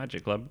Comedy and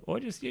Magic Club, or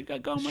just you go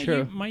on my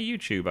True. my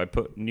YouTube. I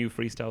put new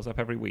freestyles up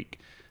every week.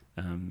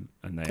 And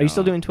they Are you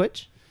still doing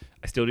Twitch?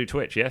 I still do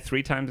Twitch. Yeah,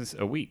 3 times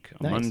a week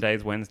on Nice.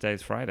 Mondays,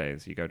 Wednesdays,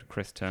 Fridays. You go to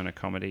Chris Turner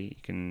Comedy.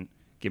 You can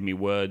give me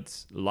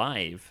words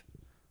live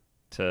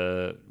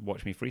to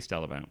watch me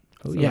freestyle about.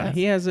 Oh, So Yeah,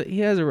 yeah. he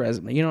has a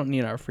resume. You don't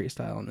need our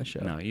freestyle on the show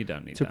No, you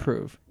don't need to that.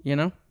 prove. You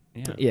know,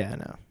 Yeah. Yeah,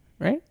 no.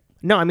 right?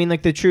 No, I mean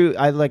like the true.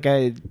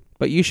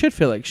 But you should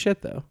feel like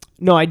shit though.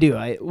 No, I do.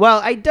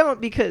 I don't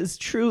because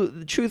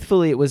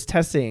truthfully, it was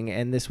testing,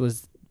 and this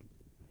was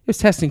It was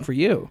testing for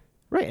you.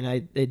 right,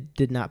 and it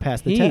did not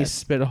pass the He test.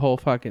 spit a whole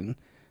fucking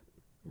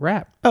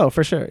rap. Oh,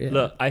 for sure. Yeah.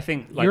 Look, I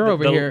think like You're the,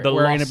 over the, here the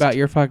worrying lost, about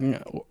your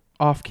fucking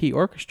off-key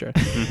orchestra.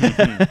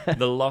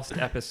 the lost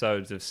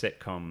episodes of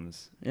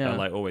sitcoms Yeah. are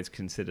like always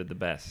considered the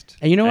best.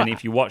 And you know and what?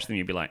 if you watch them,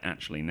 you'd be like,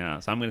 actually, no.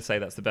 So I'm going to say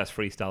that's the best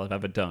freestyle I've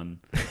ever done.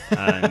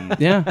 And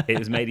Yeah. it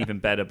was made even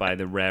better by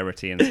the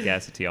rarity and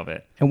scarcity of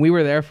it. And we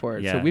were there for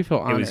it, Yeah, so we feel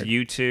honored. It was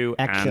you two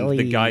and Actually-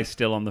 the guy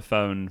still on the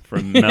phone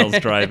from Mel's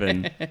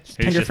Drive-In. who's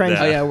Tender just friends-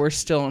 Oh there. yeah, we're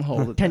still on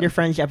hold. with Tender them.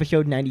 Friends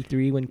episode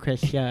 93 when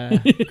Chris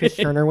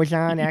Turner was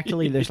on.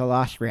 Actually, there's a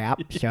lost rap,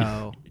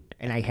 so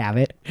and I have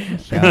it.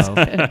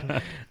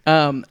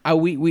 So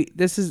We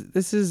this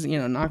is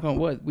knock on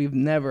wood. We've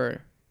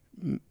never,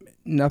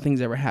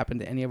 nothing's ever happened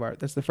to any of our.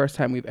 That's the first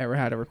time we've ever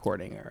had a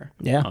recording error.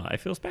 yeah, Oh, I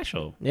feel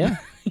special. yeah.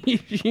 you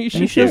should You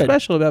feel should.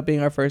 special about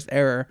being our first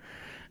error.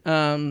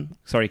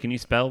 Sorry, can you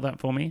spell that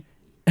for me?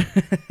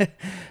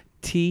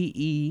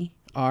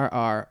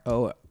 TERROR.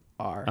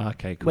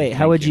 Okay, cool. Wait, how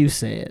Thank would you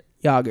say it?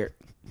 Yogurt.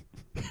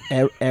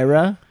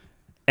 Era.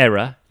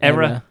 Error.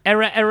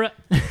 Error.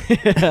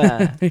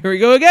 Here we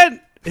go again.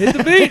 Hit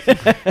the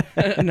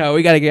beat. No,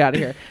 we got to get out of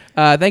here.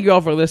 Thank you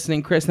all for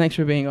listening. Chris, thanks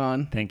for being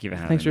on. Thank you for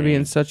having Thanks for me.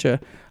 being such a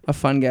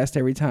fun guest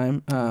every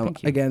time.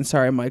 Thank you. Again,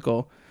 sorry,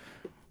 Michael.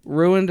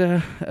 Ruined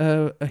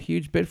a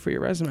huge bit for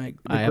your resume.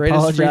 The I greatest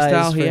apologize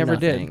freestyle he for ever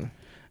nothing. did.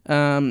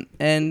 And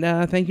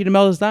thank you to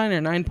Mel's Diner,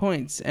 9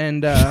 points.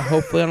 And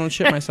hopefully I don't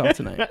shit myself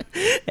tonight.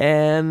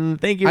 And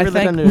thank you I for the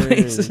thank thunder.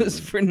 Places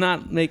for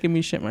not making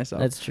me shit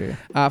myself. That's true.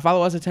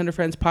 Follow us at Tender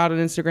Friends Pod on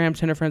Instagram,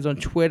 Tender Friends on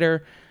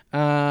Twitter.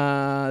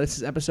 This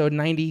is episode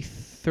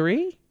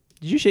 93.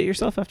 Did you shit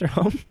yourself after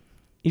home?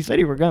 You said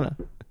you were gonna.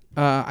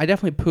 I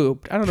definitely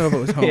pooped. I don't know if it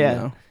was home Yeah.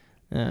 though.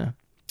 Yeah.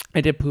 I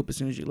did poop as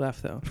soon as you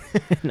left though.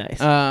 Nice.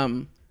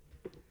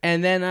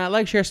 And then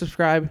like, share,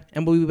 subscribe,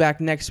 and we'll be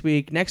back next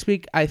week. Next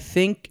week, I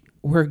think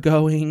we're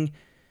going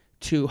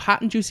to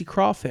Hot and Juicy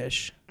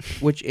Crawfish,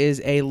 which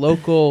is a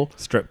local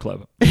Strip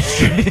club.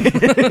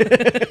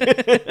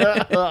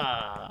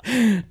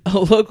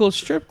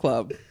 strip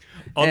club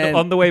And-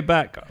 on the way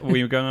back,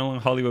 we were going along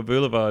Hollywood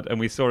Boulevard and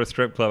we saw a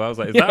strip club. I was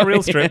like, is that a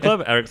real strip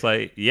club? Eric's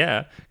like,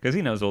 yeah, because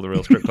he knows all the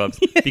real strip clubs.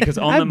 Because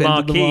on I've the been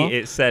to them all. marquee,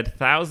 it said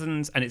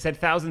thousands, and it said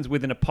thousands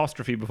with an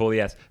apostrophe before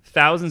the S.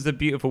 Thousands of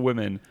beautiful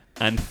women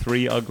and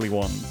 3 ugly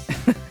ones. I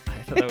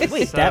thought that was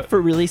Wait, so- that for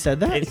really said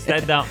that? It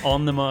said that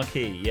on the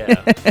marquee,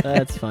 yeah.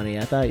 That's funny.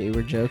 I thought you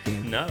were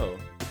joking. No,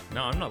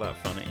 I'm not that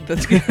funny.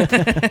 That's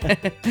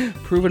good.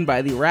 Proven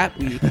by the rat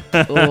we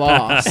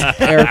lost.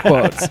 Air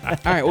quotes. All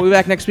right, we'll be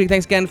back next week.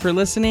 Thanks again for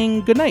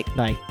listening. Good night.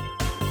 Bye.